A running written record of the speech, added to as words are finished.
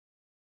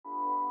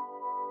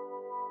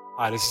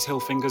Hi, this is Hill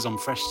Fingers on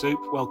Fresh Soup.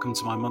 Welcome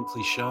to my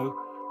monthly show.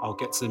 I'll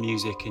get to the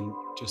music in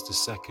just a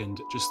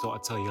second. Just thought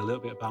I'd tell you a little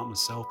bit about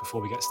myself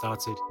before we get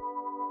started.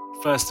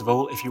 First of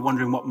all, if you're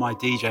wondering what my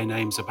DJ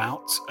name's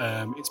about,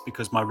 it's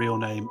because my real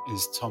name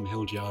is Tom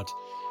Hildyard,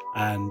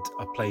 and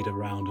I played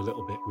around a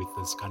little bit with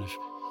this kind of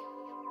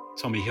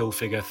Tommy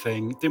Hilfiger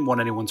thing. Didn't want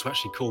anyone to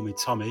actually call me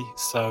Tommy,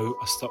 so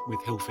I stuck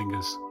with Hill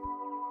Fingers.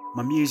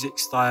 My music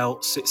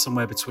style sits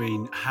somewhere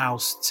between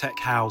house, tech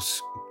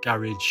house,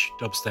 garage,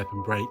 dubstep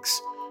and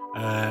breaks.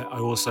 I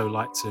also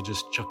like to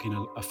just chuck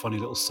in a funny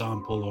little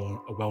sample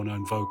or a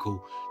well-known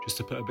vocal just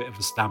to put a bit of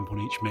a stamp on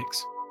each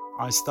mix.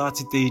 I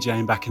started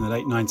DJing back in the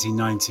late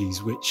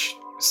 1990s, which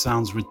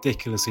sounds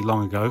ridiculously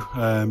long ago,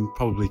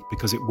 probably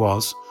because it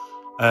was.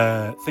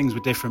 Things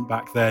were different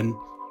back then.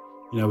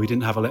 You know, we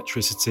didn't have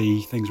electricity,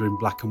 things were in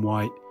black and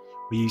white.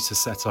 We used to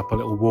set up a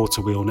little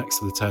water wheel next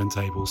to the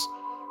turntables.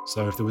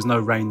 So if there was no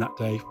rain that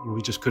day,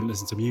 we just couldn't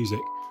listen to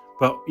music.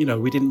 But, you know,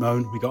 we didn't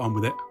moan, we got on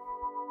with it.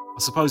 I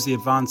suppose the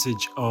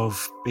advantage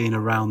of being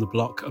around the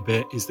block a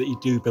bit is that you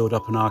do build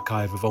up an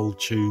archive of old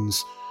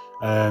tunes.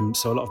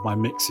 So a lot of my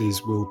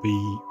mixes will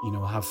be,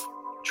 have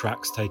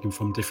tracks taken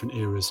from different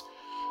eras.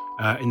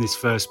 In this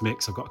first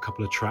mix, I've got a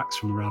couple of tracks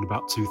from around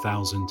about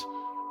 2000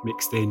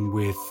 mixed in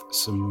with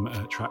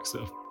some tracks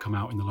that have come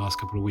out in the last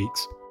couple of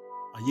weeks.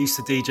 I used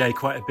to DJ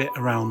quite a bit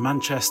around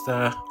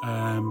Manchester,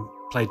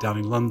 played down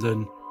in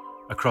London,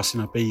 across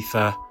in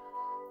Ibiza.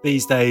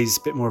 These days,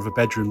 a bit more of a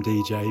bedroom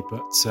DJ,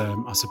 but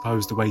I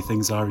suppose the way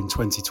things are in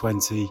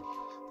 2020,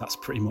 that's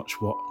pretty much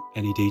what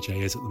any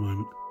DJ is at the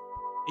moment.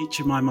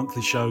 Each of my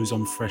monthly shows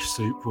on Fresh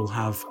Soup will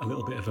have a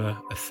little bit of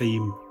a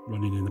theme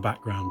running in the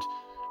background.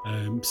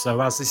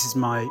 So as this is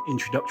my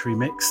introductory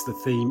mix, the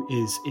theme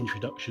is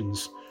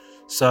introductions.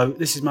 So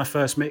this is my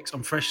first mix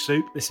on Fresh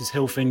Soup. This is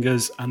Hill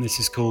Fingers, and this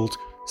is called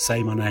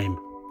Say My Name.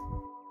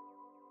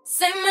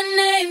 Say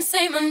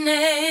my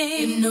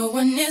name. If no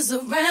one is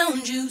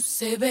around you,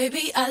 say,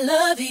 baby, I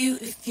love you.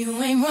 If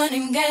you ain't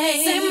running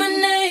game, say my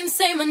name,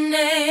 say my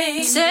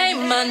name. Say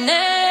my name.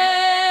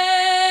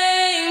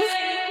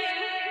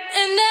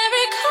 And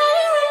every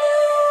color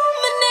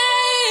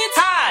illuminates.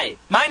 Hi,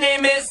 my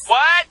name is...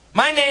 What?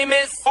 My name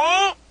is...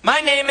 Who?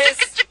 My name is...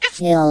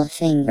 Hill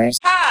Fingers.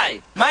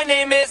 Hi, my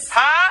name is...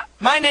 Huh?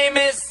 My name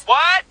is...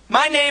 What?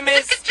 My name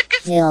is...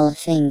 Hill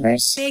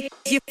Fingers. Make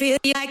you feel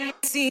like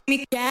see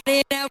me got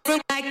it out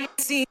from like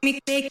see me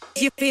make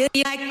you feel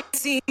like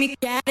see me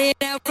got it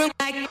out from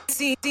like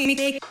see me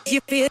make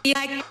you feel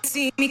like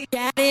see me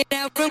got it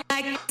out from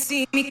like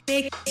see me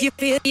make you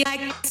feel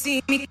like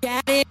see me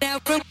got it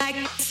out from like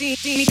see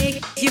me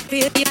make you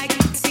feel like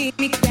see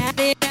me got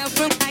it out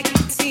from like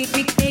see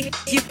me make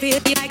you feel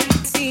like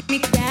see me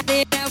got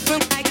it out from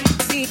like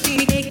see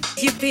me make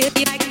you feel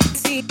like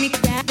see me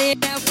got it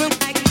out from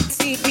like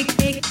see me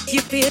make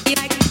you feel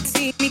like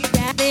see me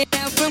got it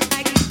out from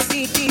like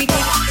see me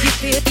make you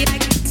feel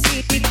like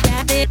see me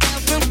got it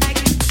out from like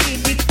see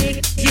me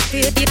make you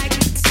feel like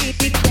see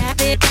me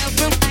got it out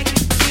from like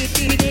see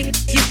me make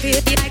you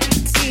feel like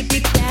see me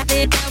got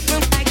it out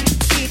from like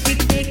see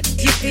me make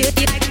you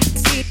feel like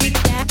see me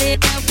got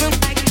it out from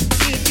like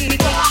see me make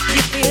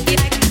you feel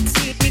like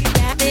see me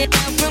got it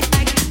out from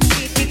like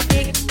see me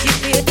make you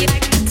feel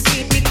like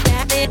see me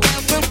got it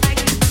out from like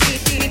see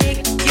me make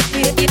you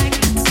feel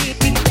like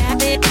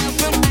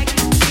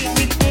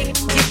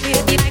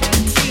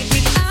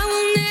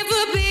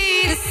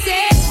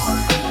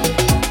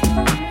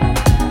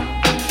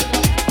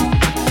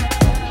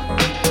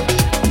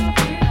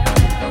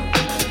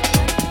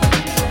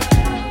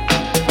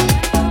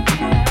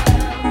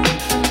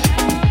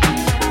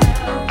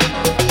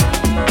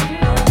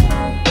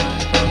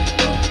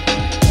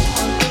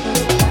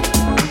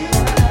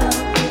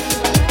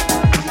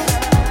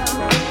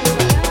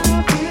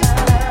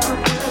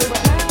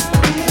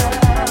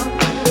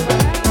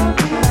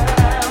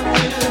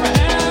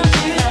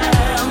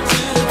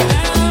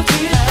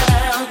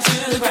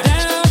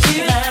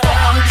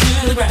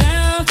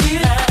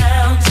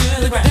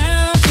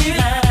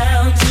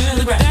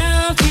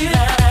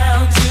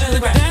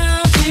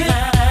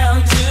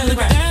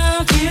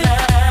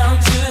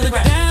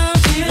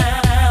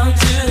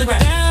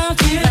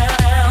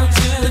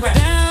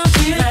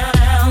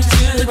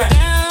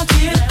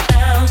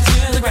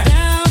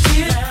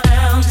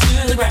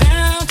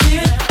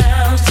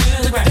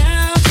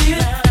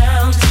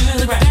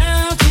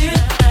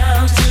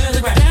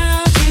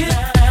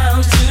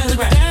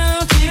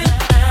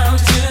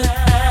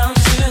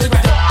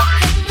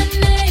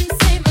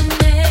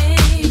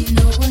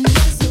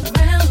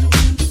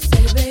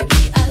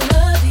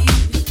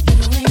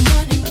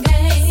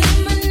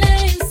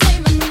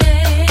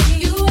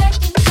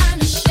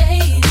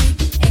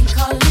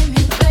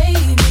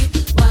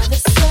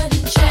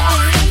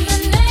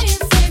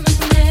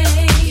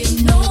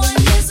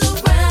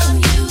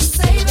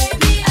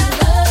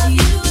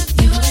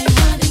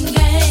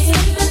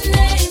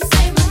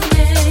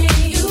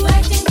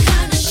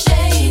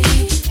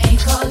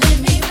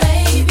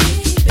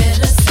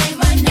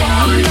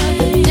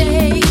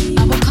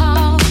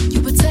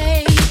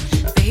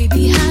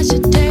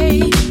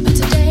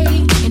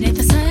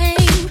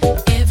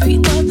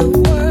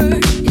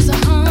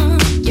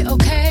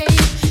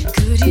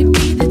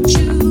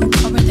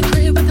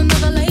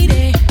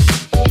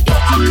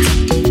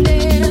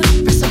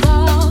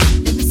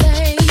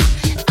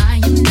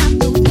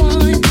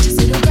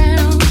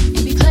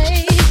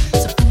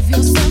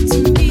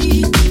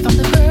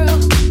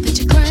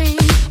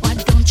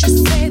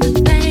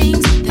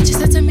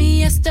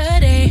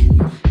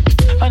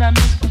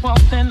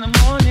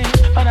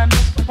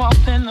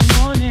walks in the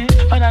morning,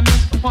 but I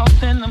miss the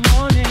walks in the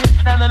morning.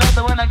 Now the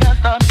other when I got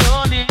started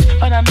yawning,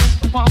 but I miss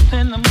the walks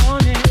in the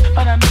morning,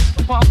 but I miss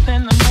the walks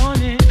in the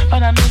morning,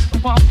 but I miss the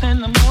walks in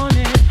the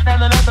morning. Now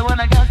the other when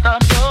I got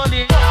started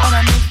yawning, but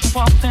I miss the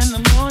walks in the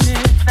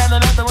morning. Now the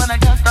other when I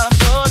got started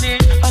yawning,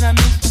 but I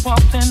miss the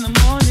walks in the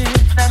morning.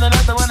 Now the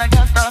other when I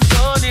got started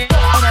yawning,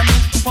 but I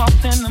miss the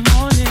walks in the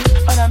morning,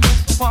 but I miss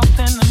the walks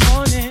in the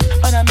morning,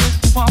 but I miss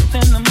the walks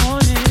in the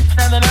morning.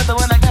 Now the other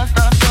when I got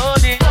started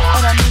yawning,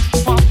 but I miss the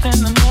walks in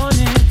the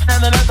morning. Now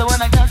the other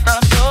when I got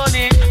started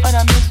yawning, but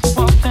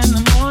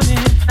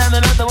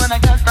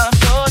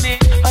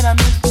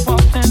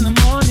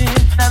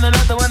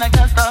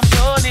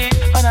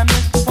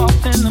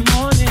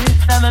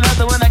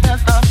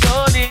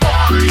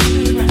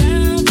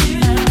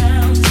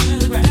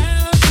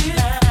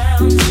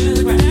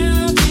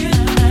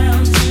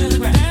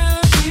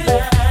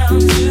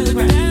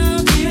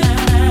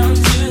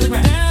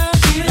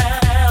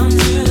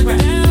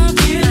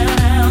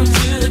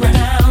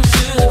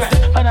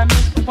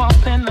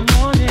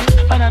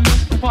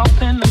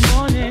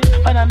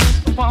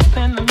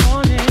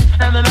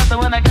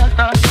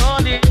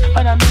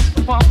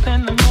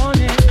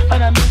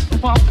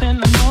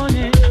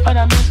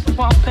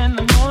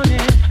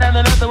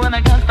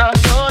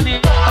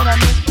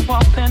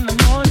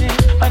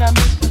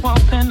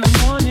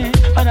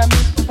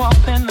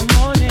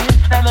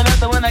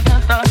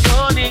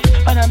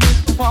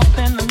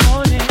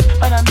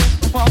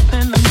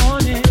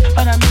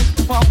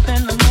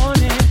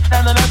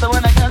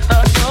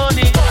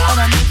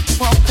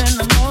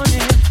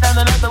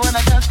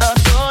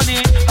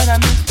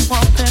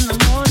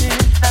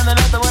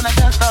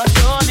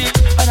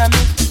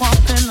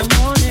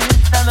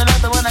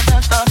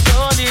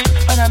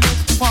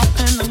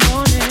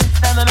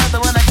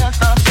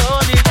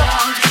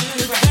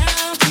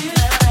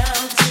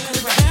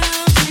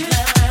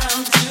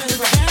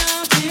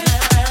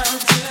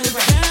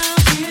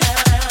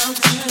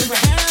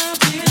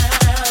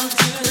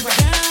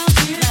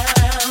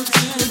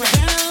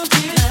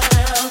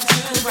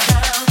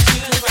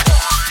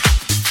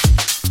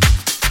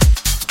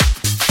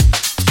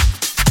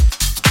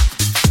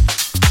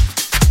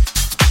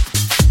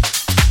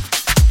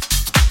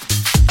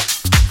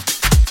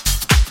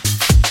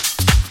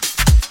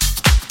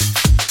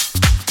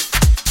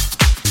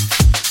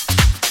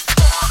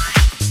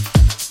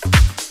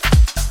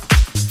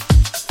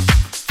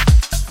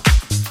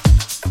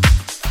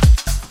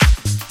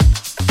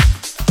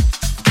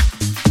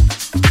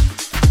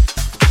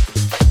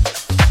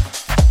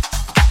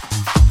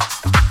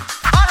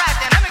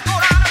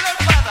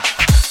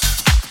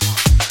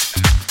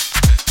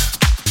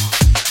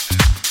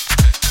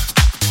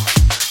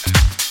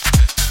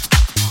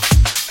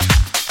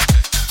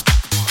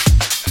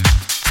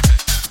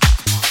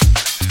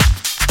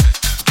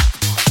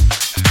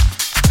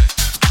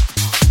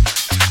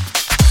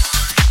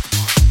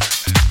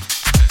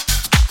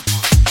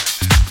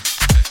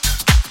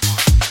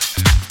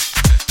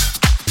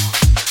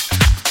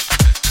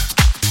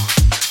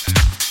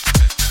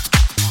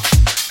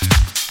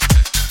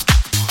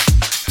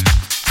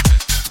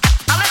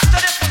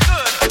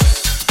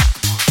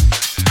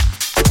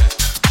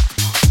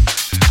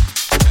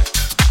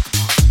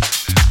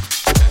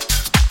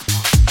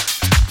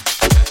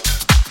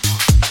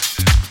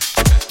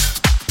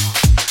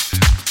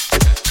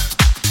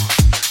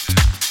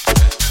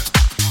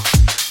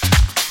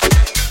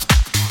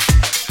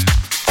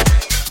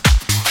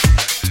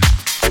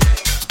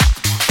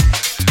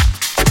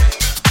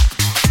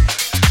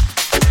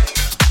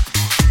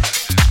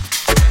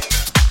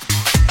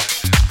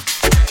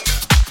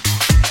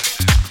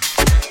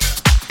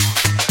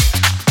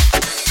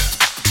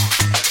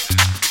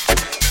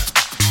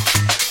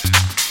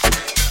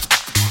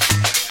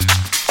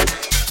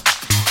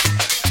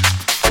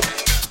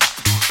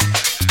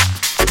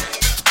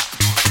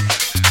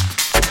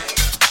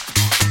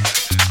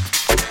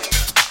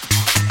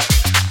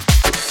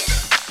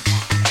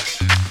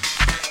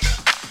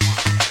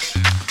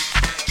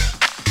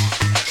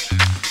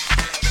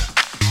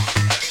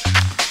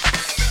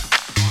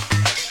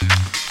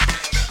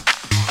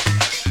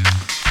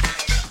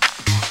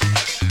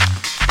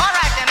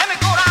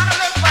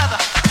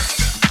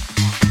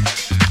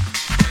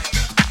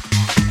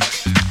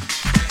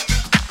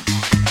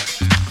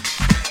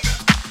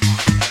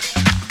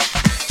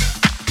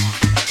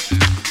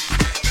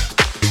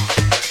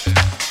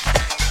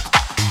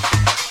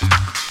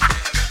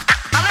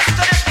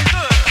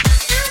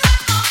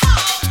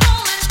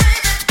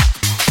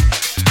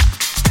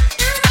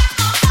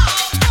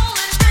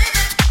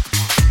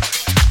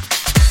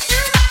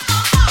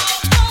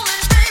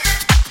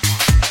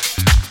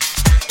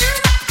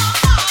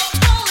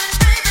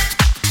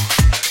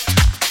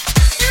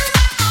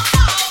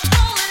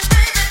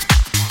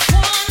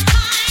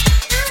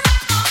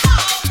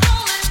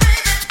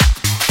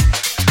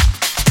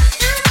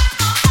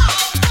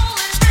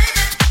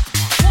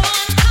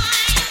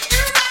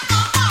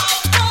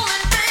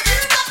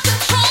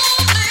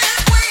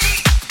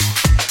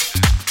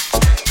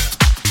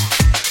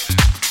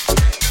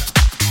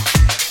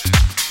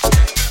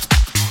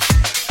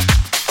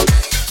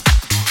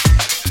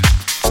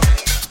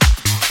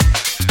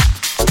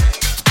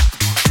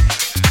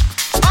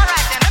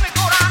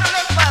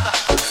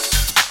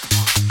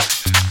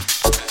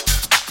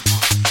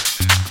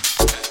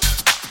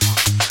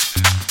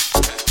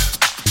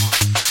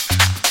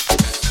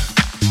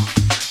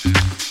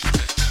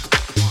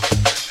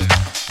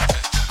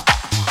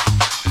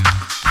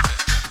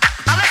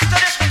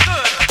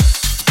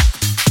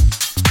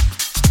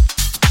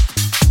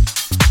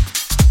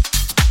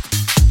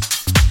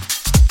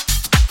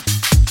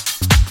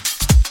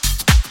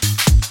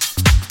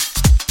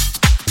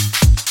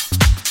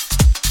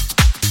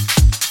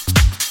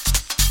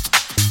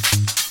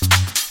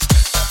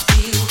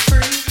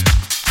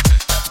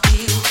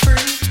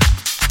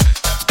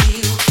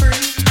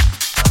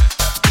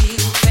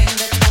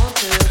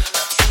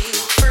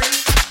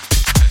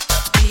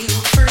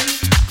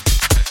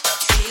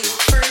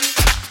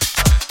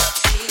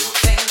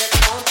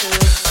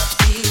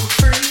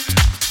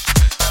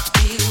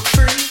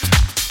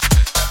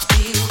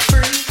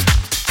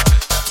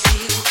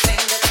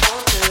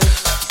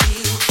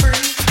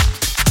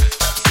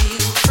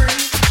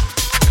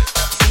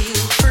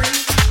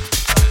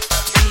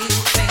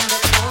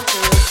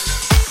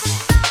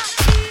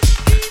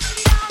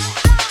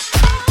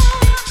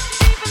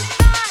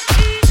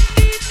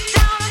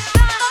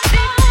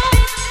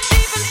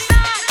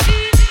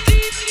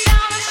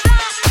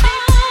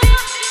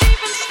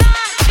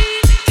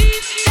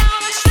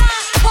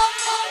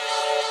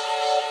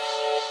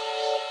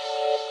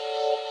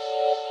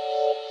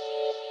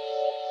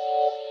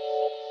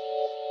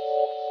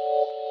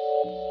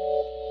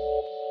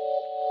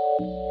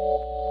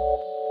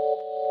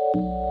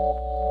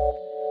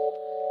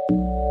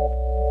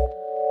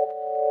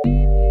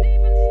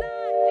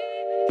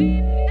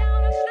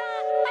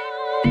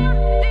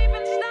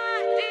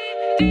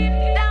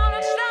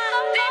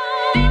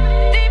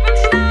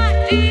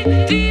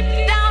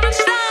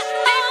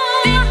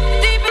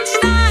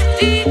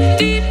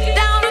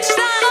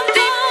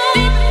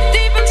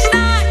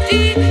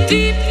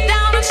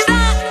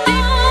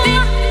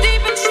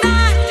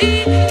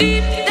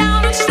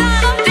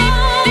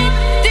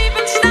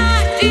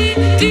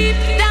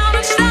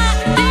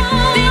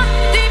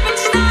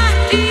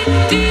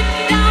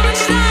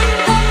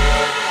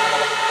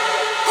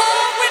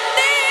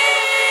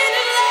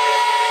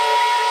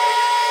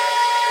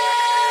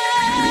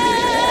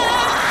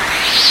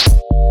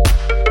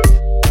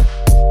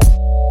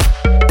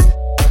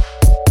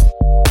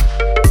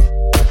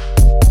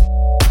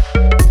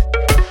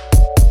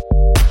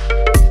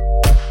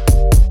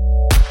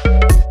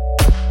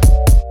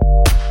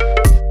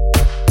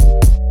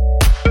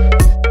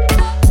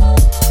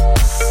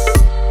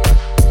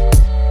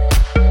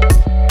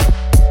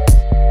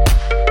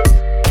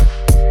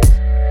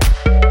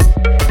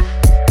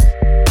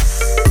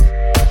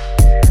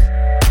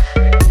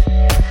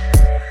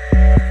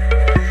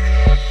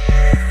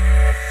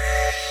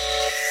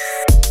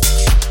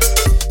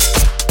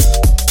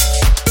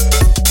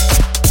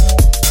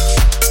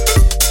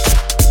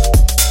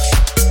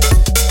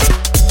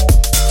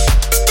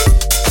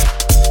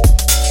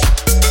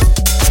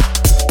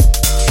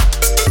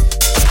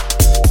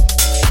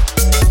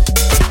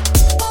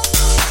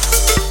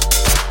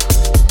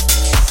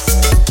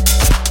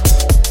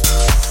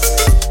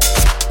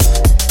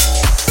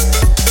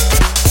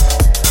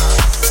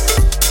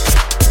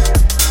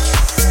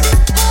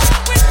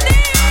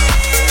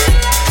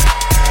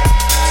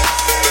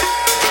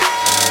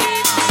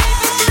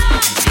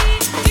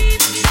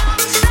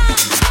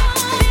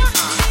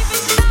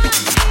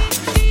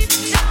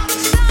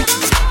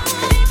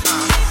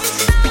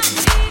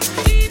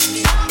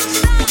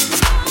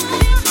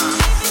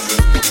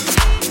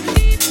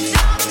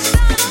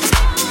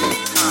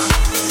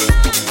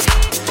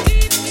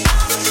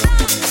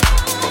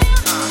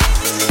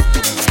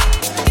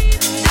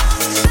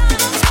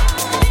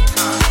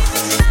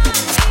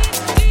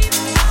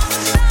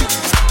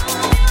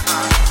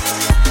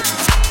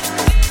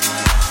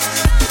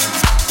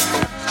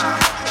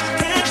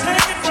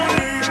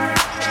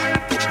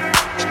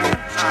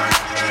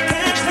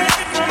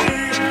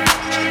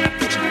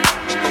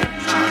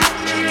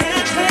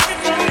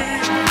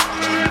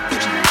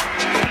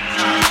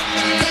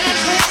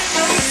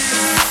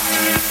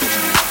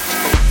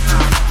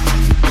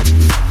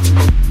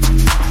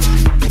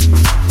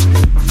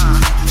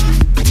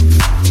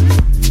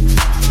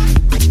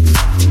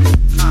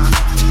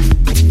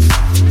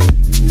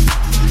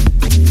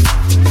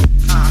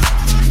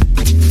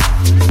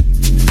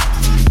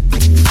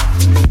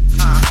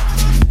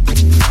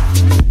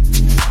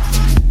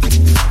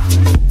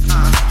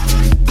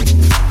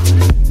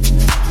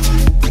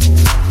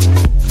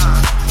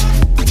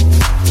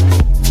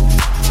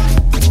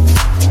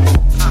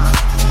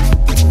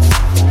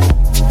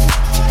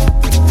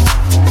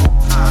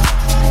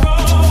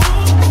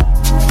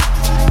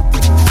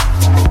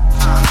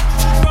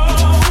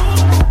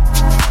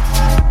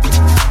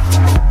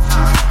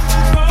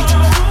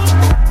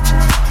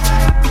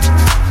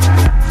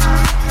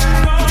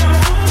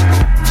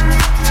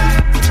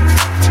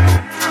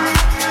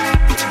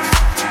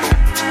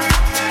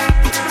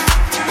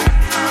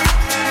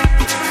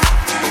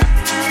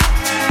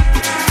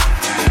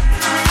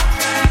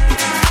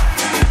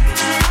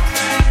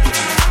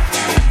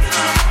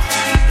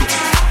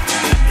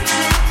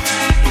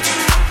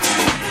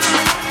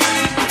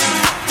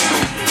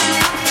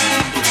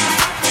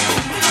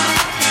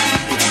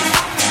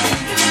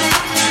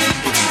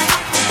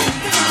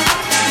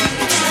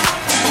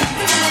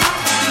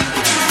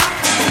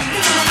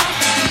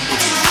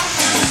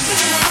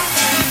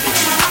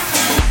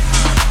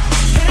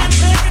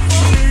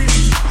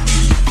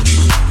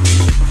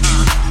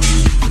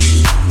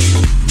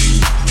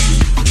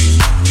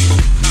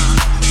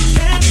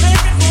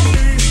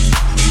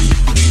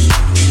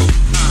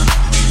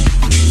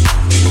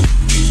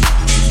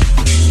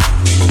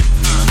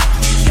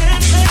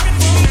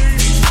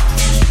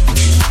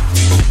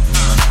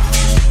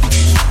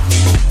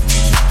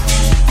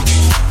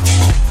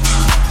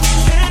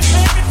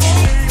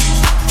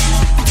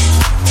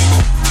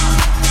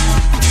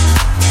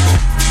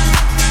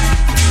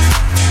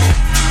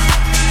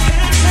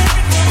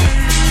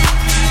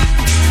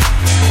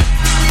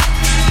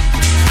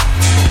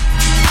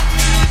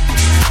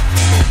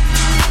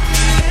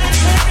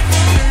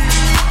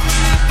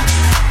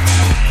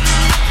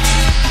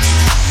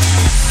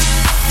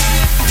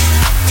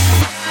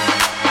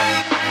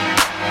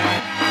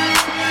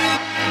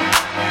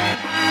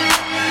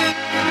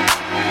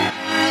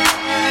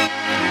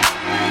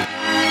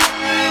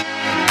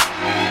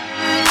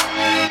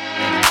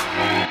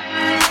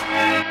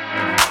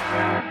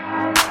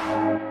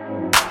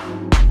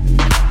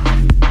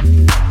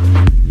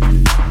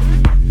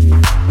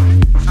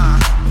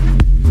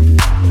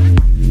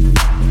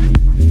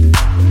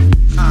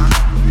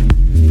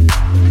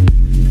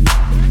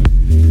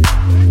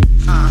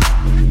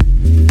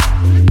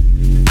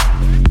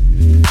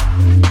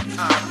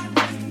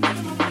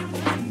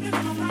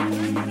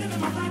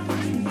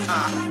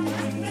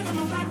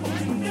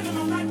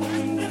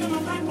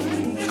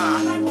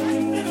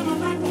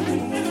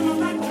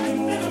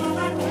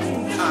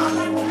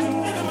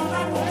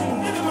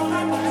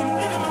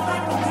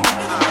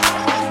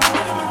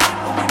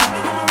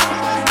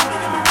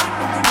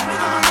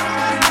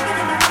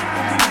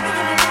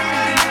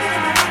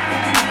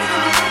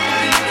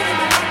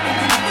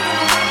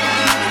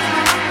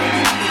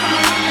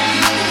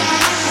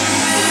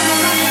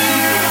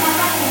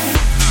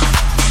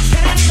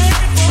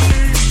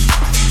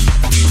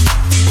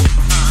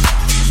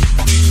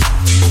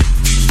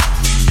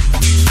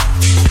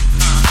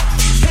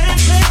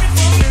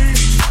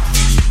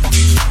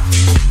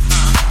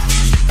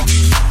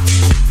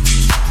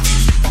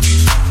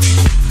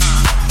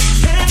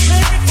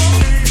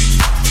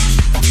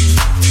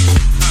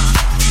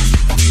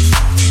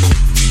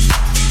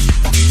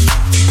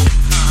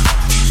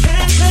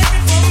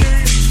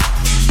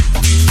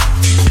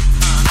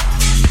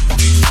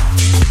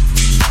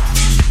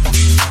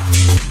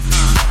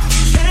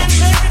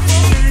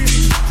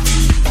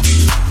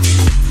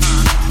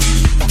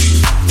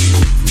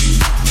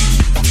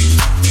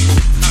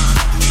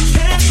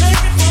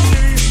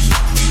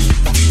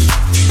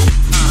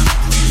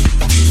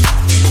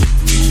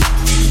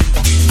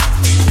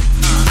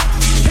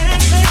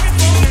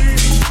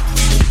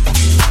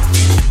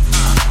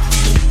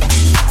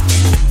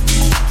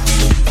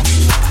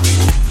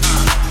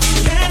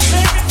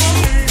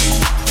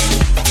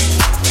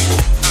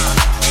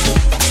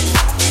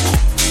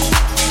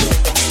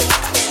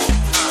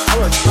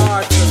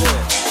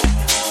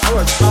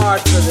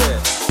hard for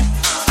this.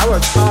 I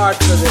worked hard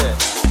for this.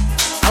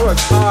 I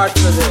worked hard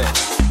for this.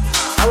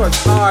 I worked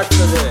hard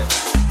for this.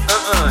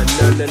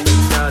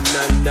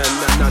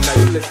 No,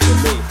 you listen to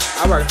me.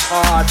 I worked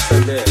hard for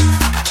this.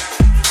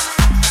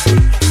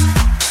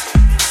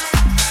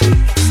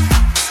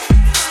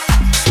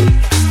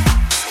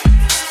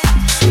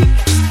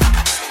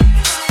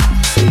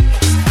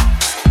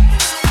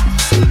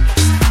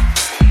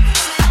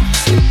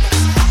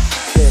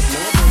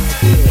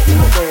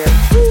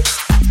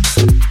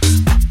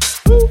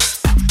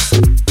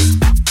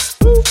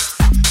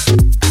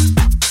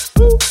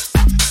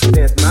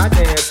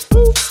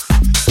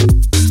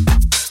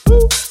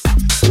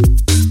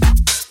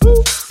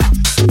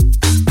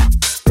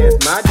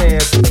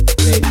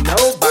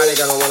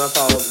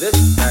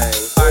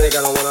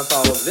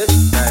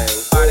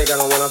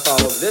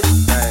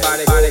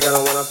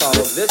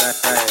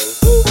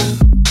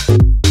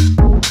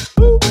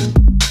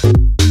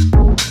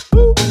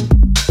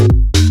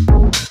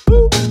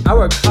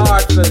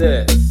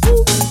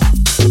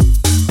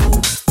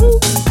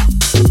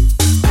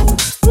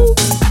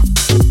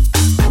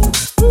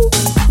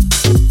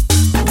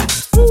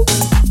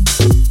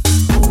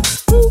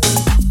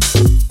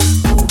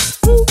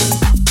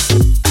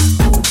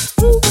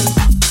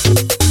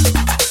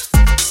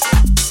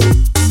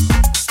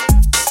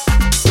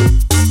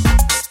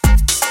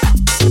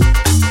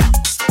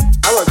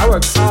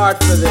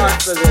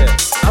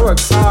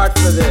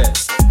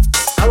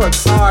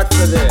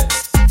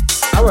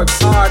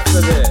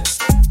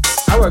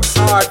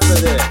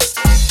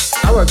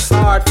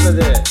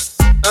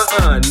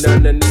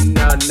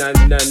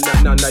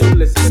 No, you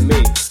listen to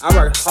me. I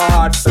work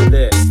hard for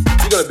this.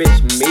 You gonna bitch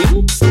me?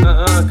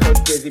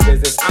 Coach Busy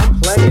Business, I'm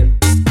playing.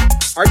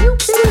 Are you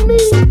kidding me?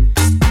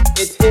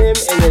 It's him,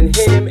 and then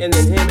him, and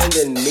then him, and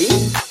then me?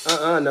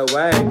 No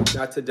way.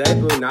 Not today,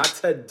 boo. Not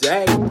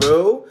today,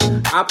 boo.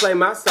 I play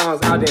my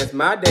songs, I'll dance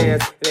my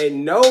dance, and ain't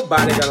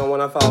nobody gonna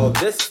wanna follow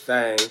this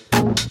thing.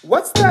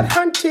 What's that,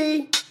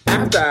 hunty?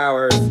 After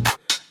hours.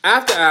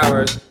 After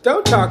hours.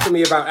 Don't talk to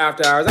me about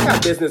after hours. I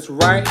got business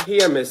right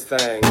here, Miss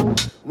Thing.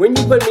 When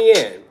you put me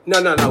in.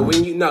 No. But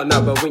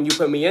when you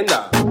put me in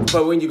though.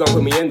 But when you gonna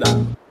put me in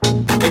though?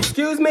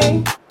 Excuse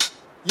me?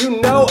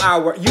 You know I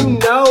work.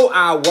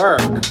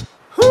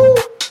 Who?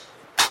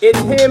 It's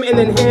him, and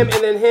then him,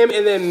 and then him,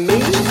 and then me.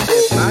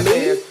 It's my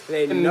dance.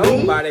 Ain't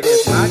nobody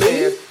gets my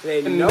dance.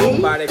 Ain't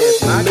nobody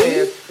gets my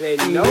dance.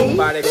 Ain't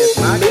nobody gets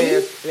my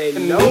dance.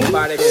 Ain't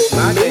nobody gets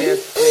my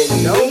dance.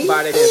 Ain't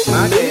nobody gets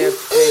my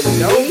dance. Ain't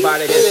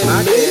nobody gets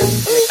my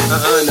dance.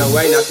 No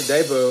way, not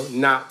today, boo.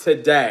 Not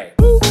today.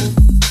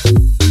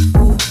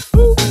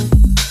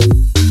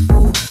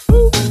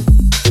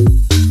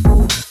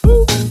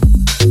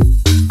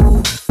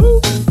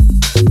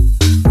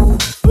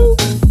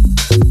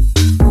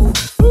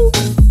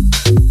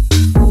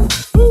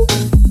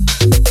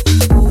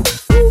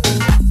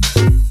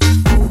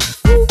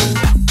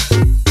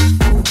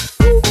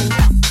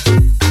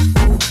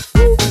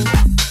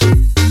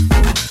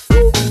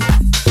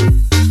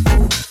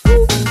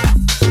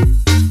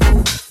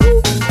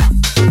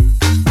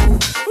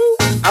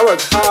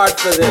 Hard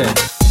for this.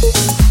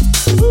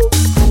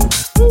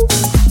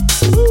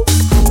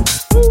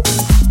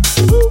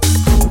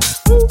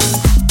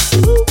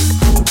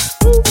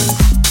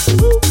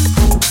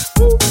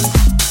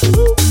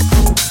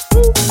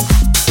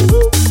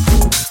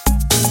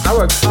 I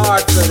work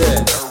hard for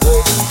this.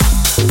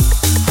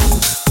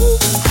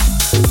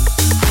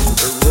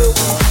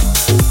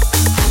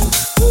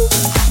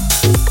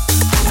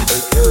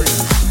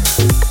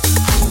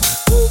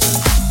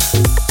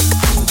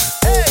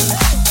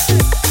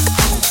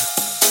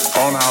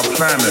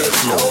 Planet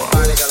floor.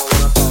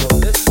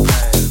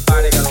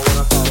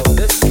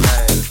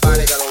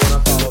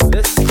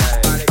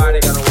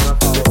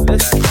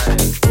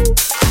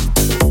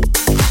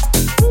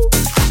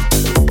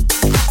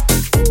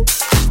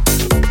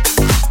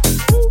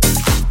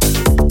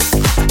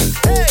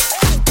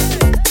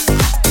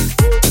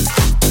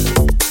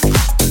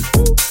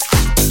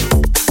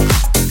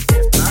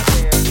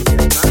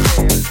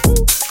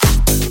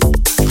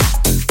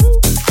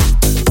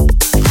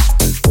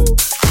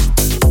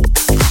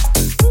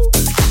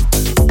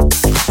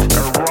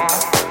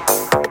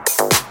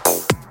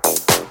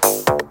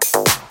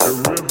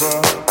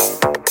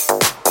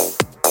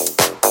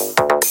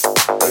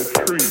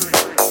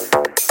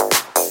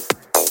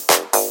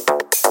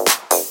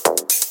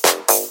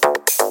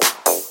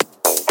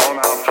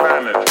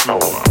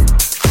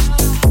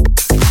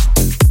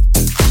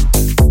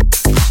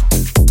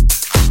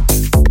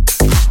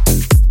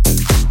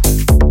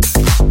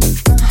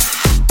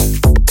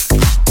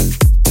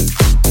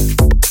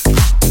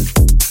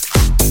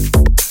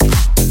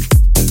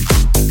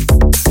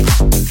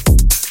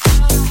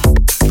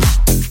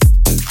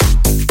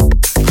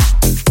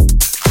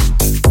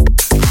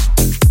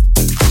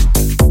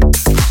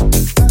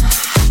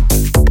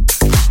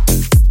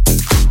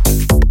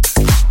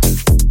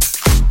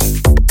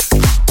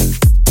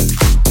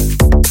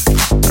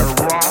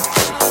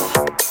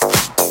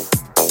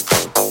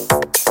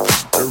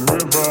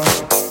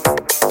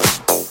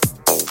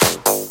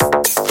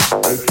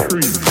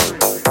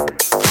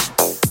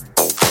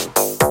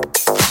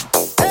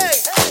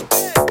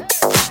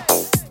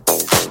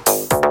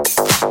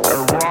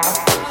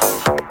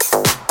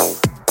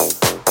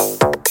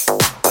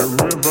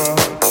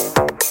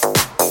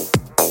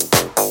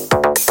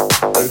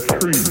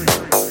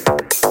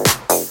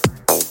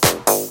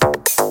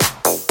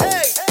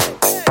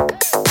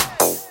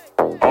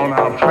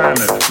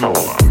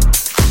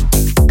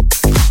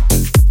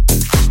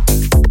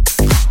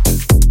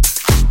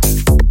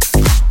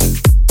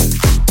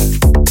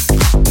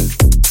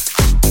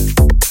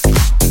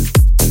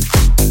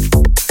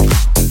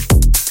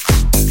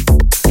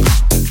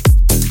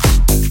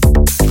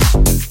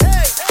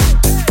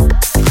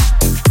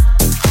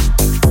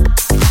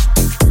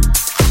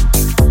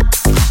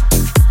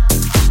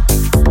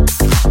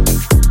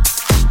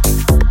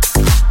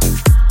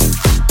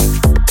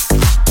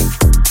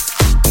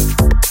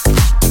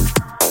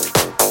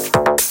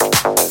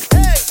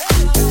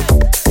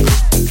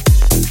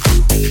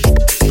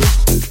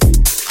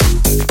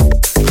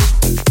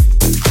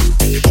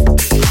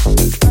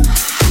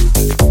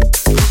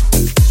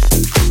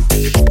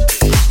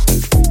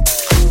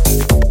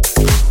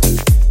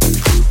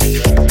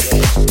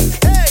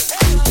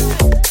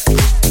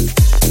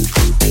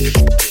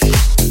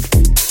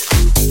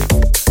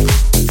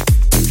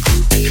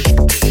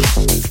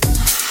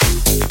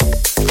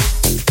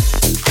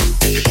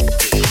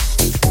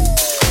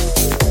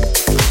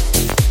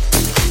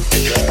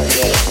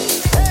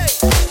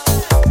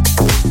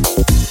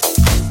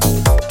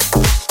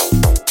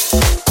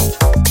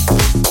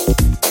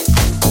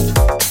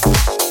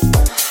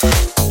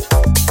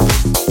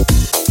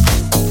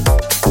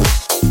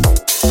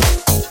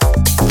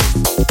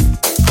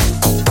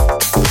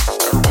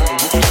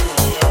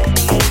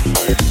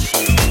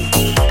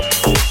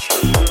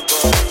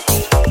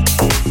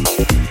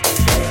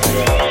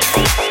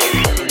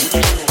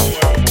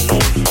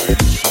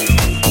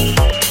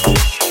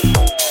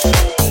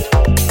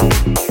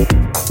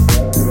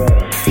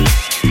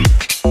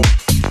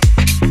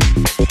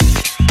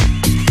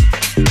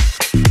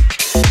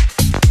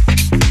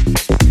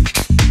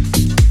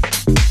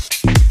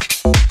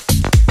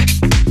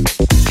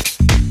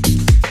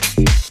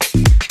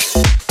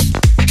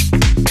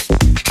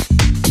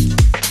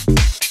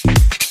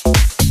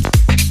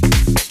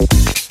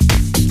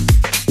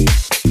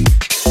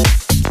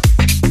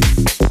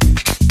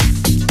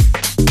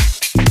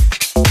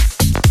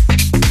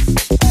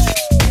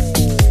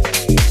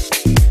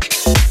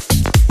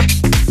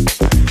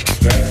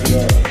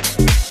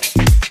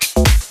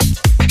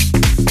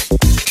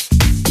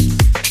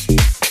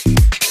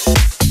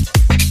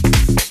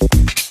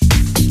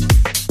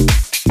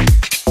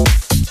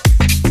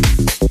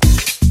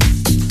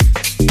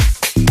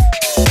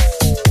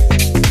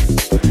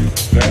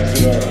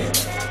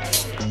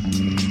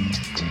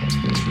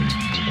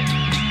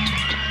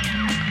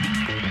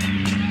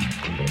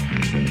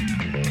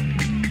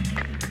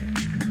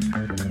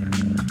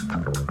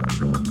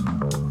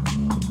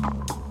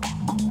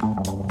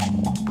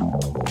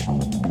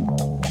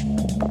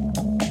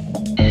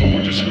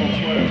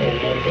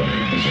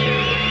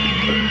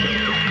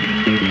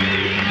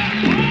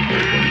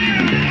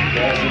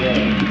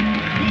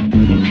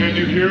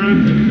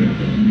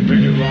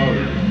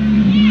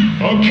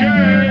 Pass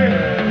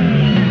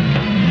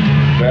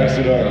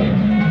it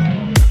on.